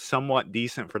does somewhat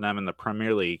decent for them in the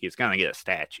Premier League, he's gonna get a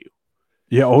statue.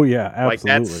 Yeah. Oh yeah. Absolutely. Like,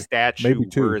 that's statue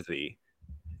worthy.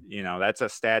 That's a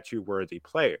statue worthy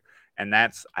player, and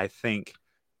that's, I think,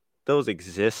 those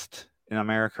exist in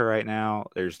America right now.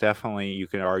 There's definitely, you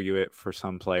can argue it for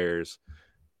some players,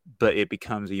 but it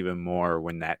becomes even more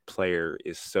when that player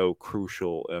is so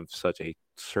crucial of such a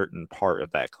certain part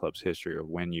of that club's history, or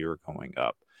when you're going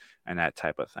up and that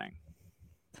type of thing.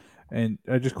 And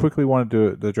I just quickly wanted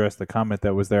to address the comment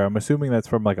that was there. I'm assuming that's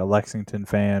from like a Lexington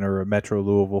fan or a Metro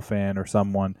Louisville fan or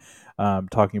someone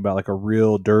talking about like a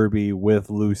real derby with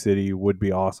Lou City would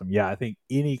be awesome. Yeah, I think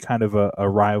any kind of a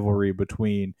rivalry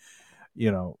between,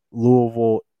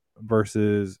 Louisville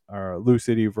versus Lou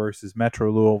City versus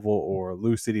Metro Louisville, or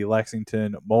Lou City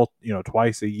Lexington,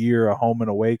 twice a year, a home and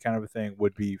away kind of a thing,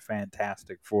 would be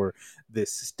fantastic for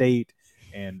this state,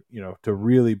 and to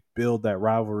really build that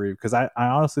rivalry, because I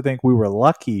honestly think we were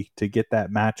lucky to get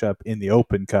that matchup in the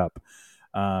Open Cup.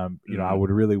 I would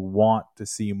really want to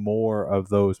see more of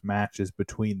those matches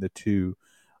between the two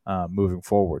moving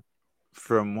forward.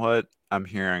 From what I'm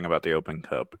hearing about the Open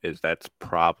Cup, is that's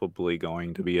probably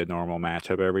going to be a normal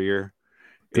matchup every year.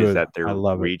 Good. Is that they're I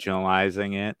love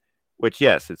regionalizing it, which,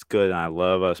 yes, it's good, and I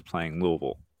love us playing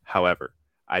Louisville. However,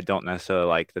 I don't necessarily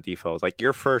like the default. Like,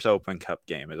 your first Open Cup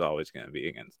game is always going to be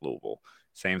against Louisville.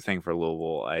 Same thing for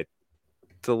Louisville.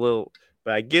 It's a little,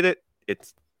 but I get it.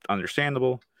 It's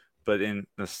understandable. But in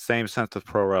the same sense of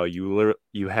Pro Rel,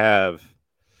 you have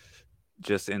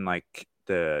just in like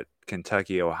the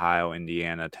Kentucky, Ohio,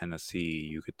 Indiana, Tennessee,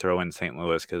 you could throw in St.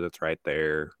 Louis because it's right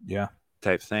there. Yeah.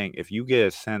 Type thing. If you get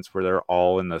a sense where they're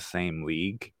all in the same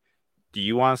league, do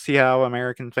you want to see how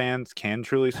American fans can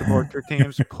truly support their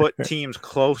teams? Put teams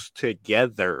close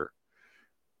together.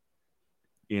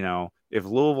 If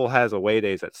Louisville has away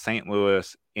days at St.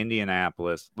 Louis,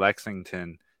 Indianapolis,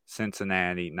 Lexington,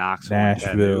 Cincinnati, Knoxville, and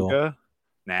Chattanooga,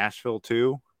 Nashville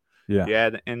too. Yeah. You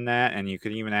add in that, and you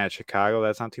could even add Chicago.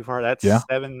 That's not too far. That's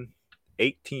 7,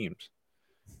 8 teams.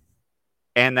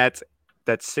 And that's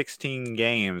 16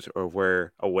 games of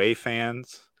where away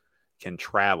fans can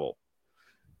travel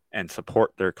and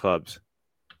support their clubs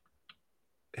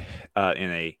in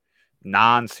a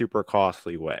non-super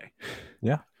costly way.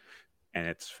 Yeah. And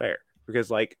it's fair. Because,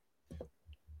 like,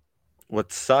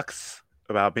 what sucks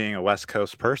about being a West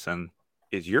Coast person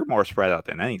is you're more spread out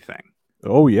than anything.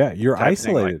 Oh, yeah. You're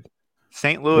isolated.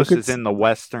 St. Look Louis at is in the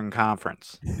Western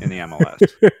Conference in the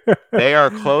MLS. They are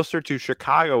closer to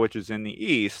Chicago, which is in the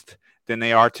East, than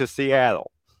they are to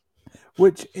Seattle.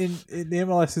 which in the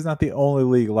MLS is not the only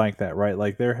league like that, right?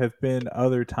 Like there have been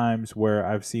other times where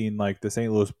I've seen like the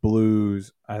St. Louis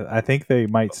Blues. I think they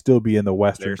might still be in the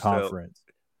Western They're still Conference.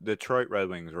 Detroit Red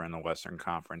Wings were in the Western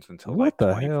Conference until like What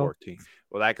the hell? 2014.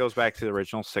 Well, that goes back to the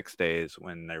original 6 days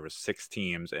when there was 6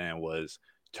 teams and it was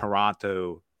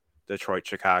Toronto, Detroit,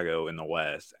 Chicago in the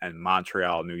West, and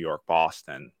Montreal, New York,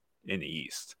 Boston in the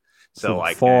East. So So the like,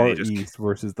 and they far just east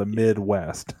versus the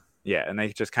Midwest. yeah, and they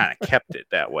just kind of kept it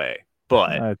that way.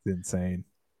 But That's insane.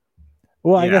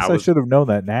 Well, I I guess I was should have known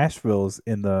that Nashville's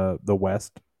in the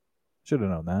West. Should have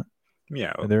known that.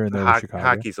 And they're in there with Chicago.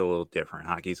 hockey's a little different.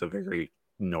 Hockey's a very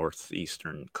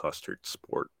northeastern clustered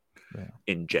sport Yeah.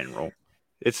 in general.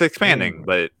 It's expanding, Anyway.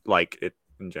 but like it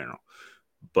in general.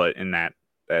 But in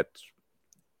that's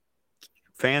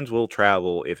fans will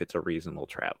travel if it's a reasonable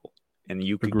travel, and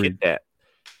you could get Agreed. that.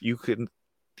 You could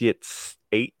get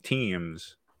 8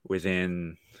 teams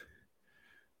within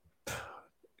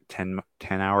 10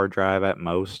 hour drive at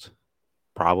most,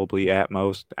 probably at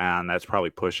most, and that's probably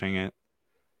pushing it.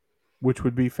 Which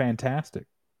would be fantastic.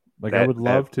 Like I That would that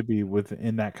love to be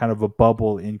within that kind of a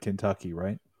bubble in Kentucky,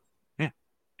 right? Yeah,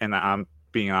 and I'm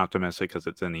being optimistic because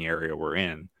it's in the area we're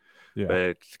in, Yeah. but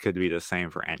it could be the same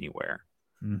for anywhere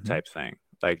Mm-hmm. type thing.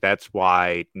 Like that's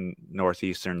why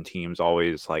northeastern teams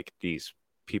always like these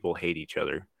people hate each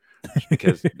other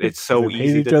because it's so They've hated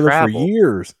easy each to other for travel.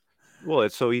 years. Well,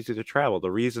 it's so easy to travel. The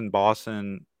reason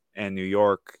Boston and New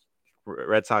York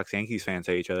Red Sox Yankees fans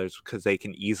hate each other is because they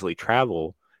can easily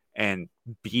travel and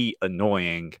be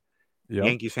annoying. Yep.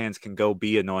 Yankees fans can go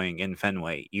be annoying in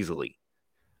Fenway easily.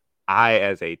 I,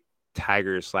 as a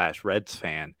Tigers/Reds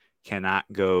fan, cannot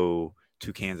go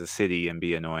to Kansas City and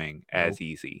be annoying as Nope.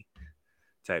 easy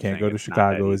type Can't thing. go to It's not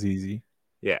that Chicago as easy. easy.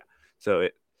 Yeah. So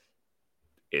it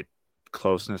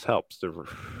closeness helps. The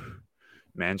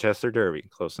Manchester Derby,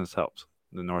 closeness helps.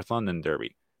 The North London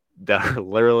Derby. They're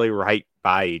literally right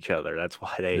by each other. That's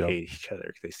why they Yep. hate each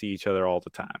other. They see each other all the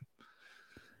time.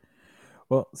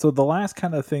 Well, so the last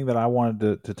kind of thing that I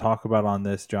wanted to talk about on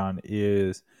this, John,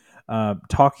 is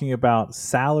talking about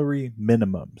salary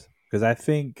minimums. Because I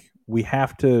think we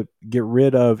have to get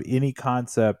rid of any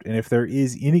concept. And if there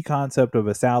is any concept of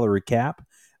a salary cap,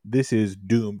 this is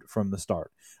doomed from the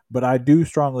start. But I do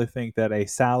strongly think that a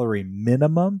salary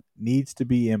minimum needs to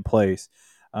be in place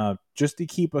just to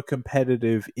keep a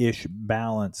competitive ish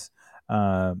balance.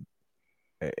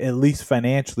 At least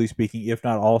financially speaking, if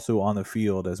not also on the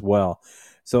field as well.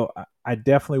 So I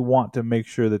definitely want to make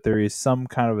sure that there is some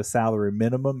kind of a salary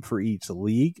minimum for each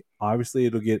league. Obviously,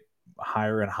 it'll get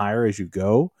higher and higher as you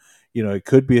go. You know, it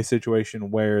could be a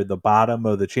situation where the bottom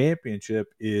of the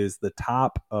championship is the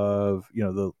top of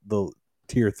the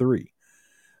tier three.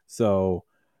 So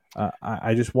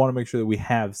I just want to make sure that we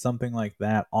have something like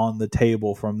that on the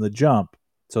table from the jump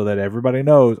so that everybody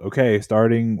knows, okay,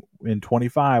 starting in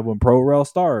 25 when Pro Rel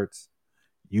starts,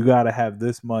 you got to have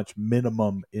this much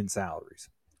minimum in salaries.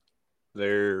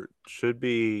 There should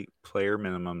be player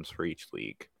minimums for each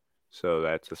league. So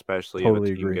that's especially if a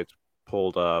Totally team agree. gets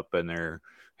pulled up and they're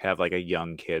have like a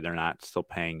young kid, they're not still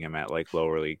paying him at like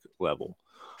lower league level.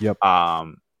 Yep.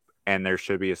 And there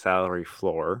should be a salary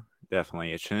floor.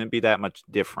 Definitely. It shouldn't be that much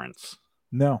difference.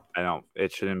 No.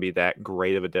 It shouldn't be that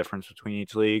great of a difference between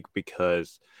each league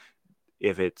because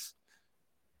if it's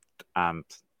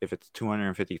if it's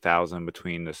 250,000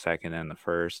 between the second and the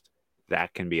first,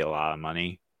 that can be a lot of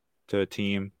money to a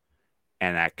team,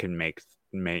 and that can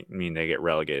mean they get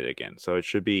relegated again. So it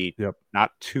should be Yep.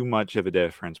 not too much of a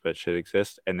difference, but it should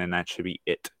exist, and then that should be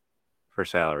it for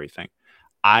salary thing.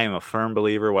 I am a firm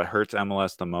believer what hurts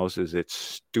MLS the most is its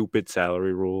stupid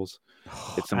salary rules.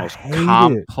 It's the I most hate it.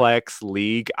 complex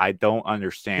league. I don't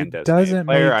understand It designated doesn't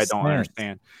player. make I don't sense.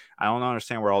 understand. I don't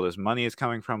understand where all this money is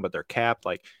coming from, but they're capped.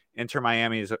 Like Inter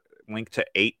Miami is linked to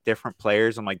 8 different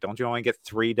players. I'm like, don't you only get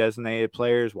 3 designated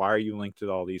players? Why are you linked to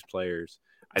all these players?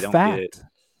 I don't get it. Fact.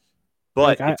 But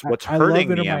Like I, it's what's I love hurting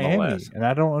Inter the MLS. Miami, and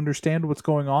I don't understand what's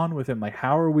going on with him. Like,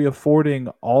 how are we affording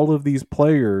all of these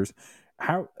players?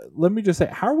 How? Let me just say,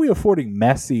 how are we affording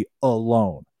Messi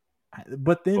alone?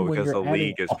 But then Well, when because you're the adding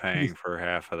league is all paying these, for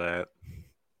half of that.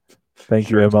 thank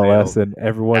you Shirt MLS sales, and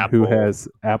everyone who Apple. has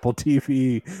Apple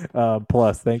TV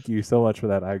Plus. Thank you so much for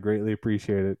that. I greatly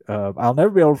appreciate it. I'll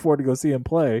never be able to afford to go see him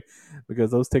play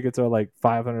because those tickets are like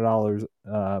 $500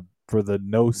 for the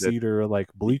no The seater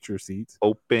like bleacher seats.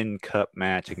 Open Cup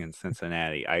match against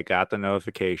Cincinnati. I got the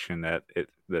notification that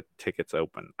the tickets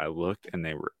open. I looked and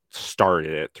they were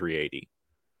started at 380.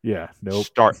 Yeah, nope.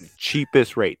 Start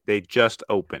cheapest rate. They just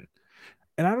opened.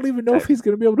 And I don't even know if he's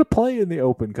going to be able to play in the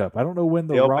Open Cup. I don't know when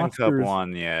the The Open Cup rosters.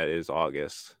 one, yeah, is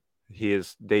August.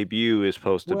 His debut is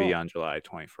supposed to be Well, on July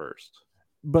 21st.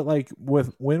 but like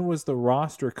with when was the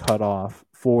roster cut off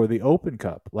for the Open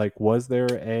Cup? Like, was there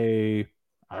a,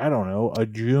 I don't know, a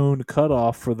June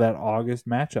cutoff for that August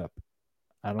matchup?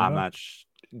 I don't I'm know. not.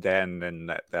 Then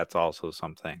that's also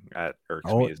something that irks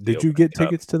Oh, me is the did you Open get Cup.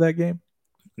 tickets to that game?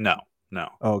 No, no,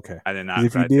 Oh, okay. I did Because not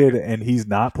if you buy did tickets. and he's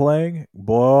not playing,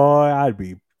 boy, I'd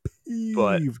be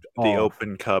But peeved the off.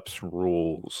 Open Cup's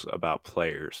rules about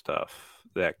player stuff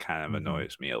that kind of Mm-hmm.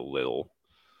 annoys me a little.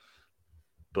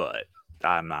 But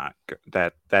I'm not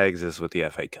that exists with the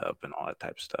FA Cup and all that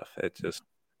type of stuff. It just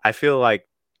I feel like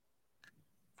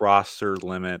roster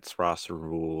limits, roster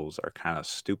rules are kind of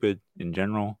stupid in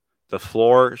general. The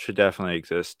floor should definitely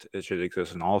exist. It should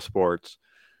exist in all sports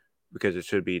because it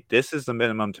should be this is the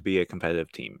minimum to be a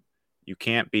competitive team. You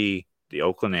can't be the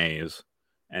Oakland A's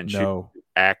and No.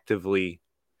 actively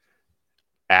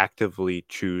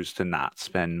choose to not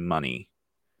spend money,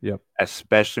 Yep.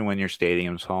 especially when your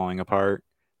stadium's falling apart.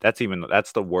 That's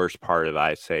the worst part of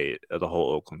I say of the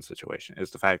whole Oakland situation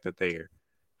is the fact that their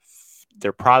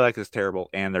product is terrible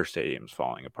and their stadium's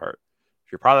falling apart.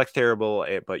 If your product's terrible,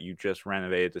 but you just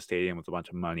renovated the stadium with a bunch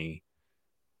of money,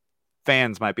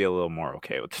 fans might be a little more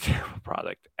okay with the terrible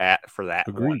product for that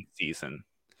one Agreed. season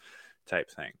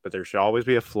type thing. But there should always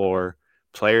be a floor.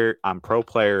 I'm pro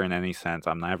player in any sense.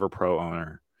 I'm never pro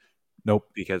owner Nope.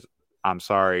 because I'm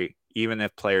sorry, even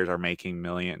if players are making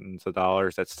millions of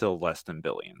dollars, that's still less than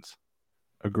billions.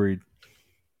 Agreed.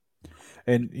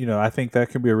 And I think that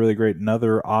could be a really great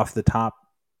another off the top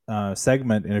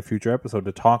segment in a future episode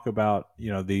to talk about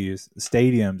these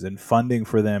stadiums and funding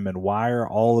for them and why are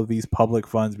all of these public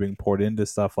funds being poured into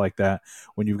stuff like that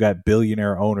when you've got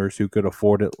billionaire owners who could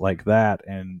afford it like that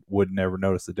and would never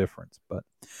notice the difference. But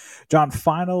John,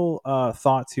 final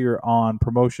thoughts here on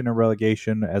promotion and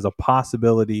relegation as a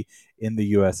possibility in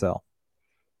the USL.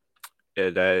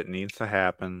 It needs to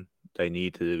happen. They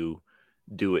need to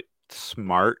do it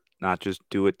smart, not just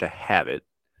do it to have it.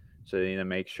 So they need to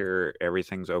make sure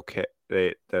everything's okay.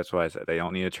 That's why I said they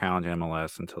don't need to challenge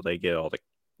MLS until they get all the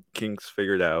kinks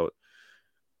figured out.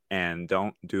 And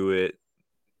don't do it.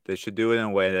 They should do it in a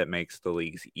way that makes the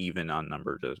leagues even on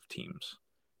numbers of teams,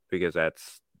 because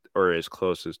that's or as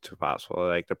close as to possible.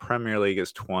 Like the Premier League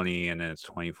is 20, and then it's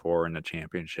 24 in the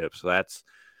Championship. So that's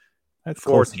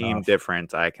four Close team enough.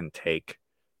 difference I can take,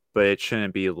 but it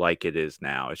shouldn't be like it is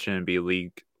now. It shouldn't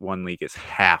be one league is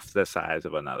half the size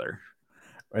of another.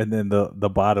 And then the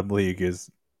bottom league is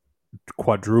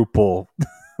quadruple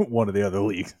one of the other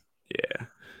leagues. Yeah.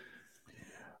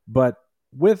 But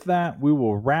with that, we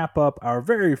will wrap up our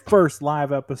very first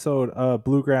live episode of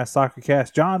Bluegrass Soccer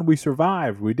Cast. John, we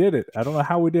survived. We did it. I don't know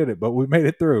how we did it, but we made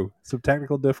it through. Some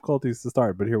technical difficulties to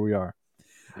start, but here we are.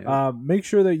 Yep. Make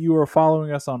sure that you are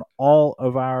following us on all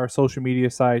of our social media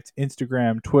sites: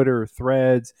 Instagram, Twitter,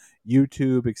 Threads,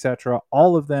 YouTube, etc.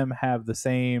 All of them have the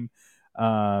same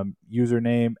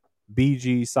username,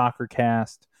 BG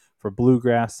Soccercast for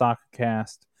Bluegrass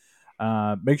Soccercast.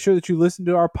 Make sure that you listen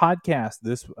to our podcast.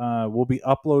 This will be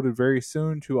uploaded very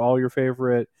soon to all your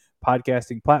favorite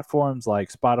podcasting platforms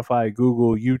like Spotify,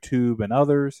 Google, YouTube, and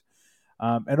others.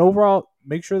 And overall,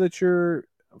 make sure that you're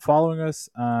following us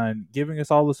and giving us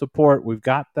all the support. We've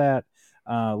got that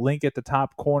link at the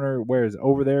top corner, where is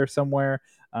over there somewhere,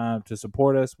 to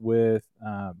support us with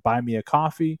Buy Me a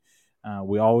Coffee.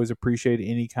 We always appreciate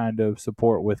any kind of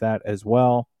support with that as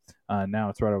well. Now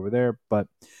it's right over there. But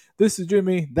this is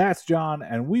Jimmy, that's John,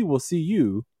 and we will see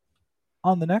you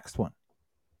on the next one.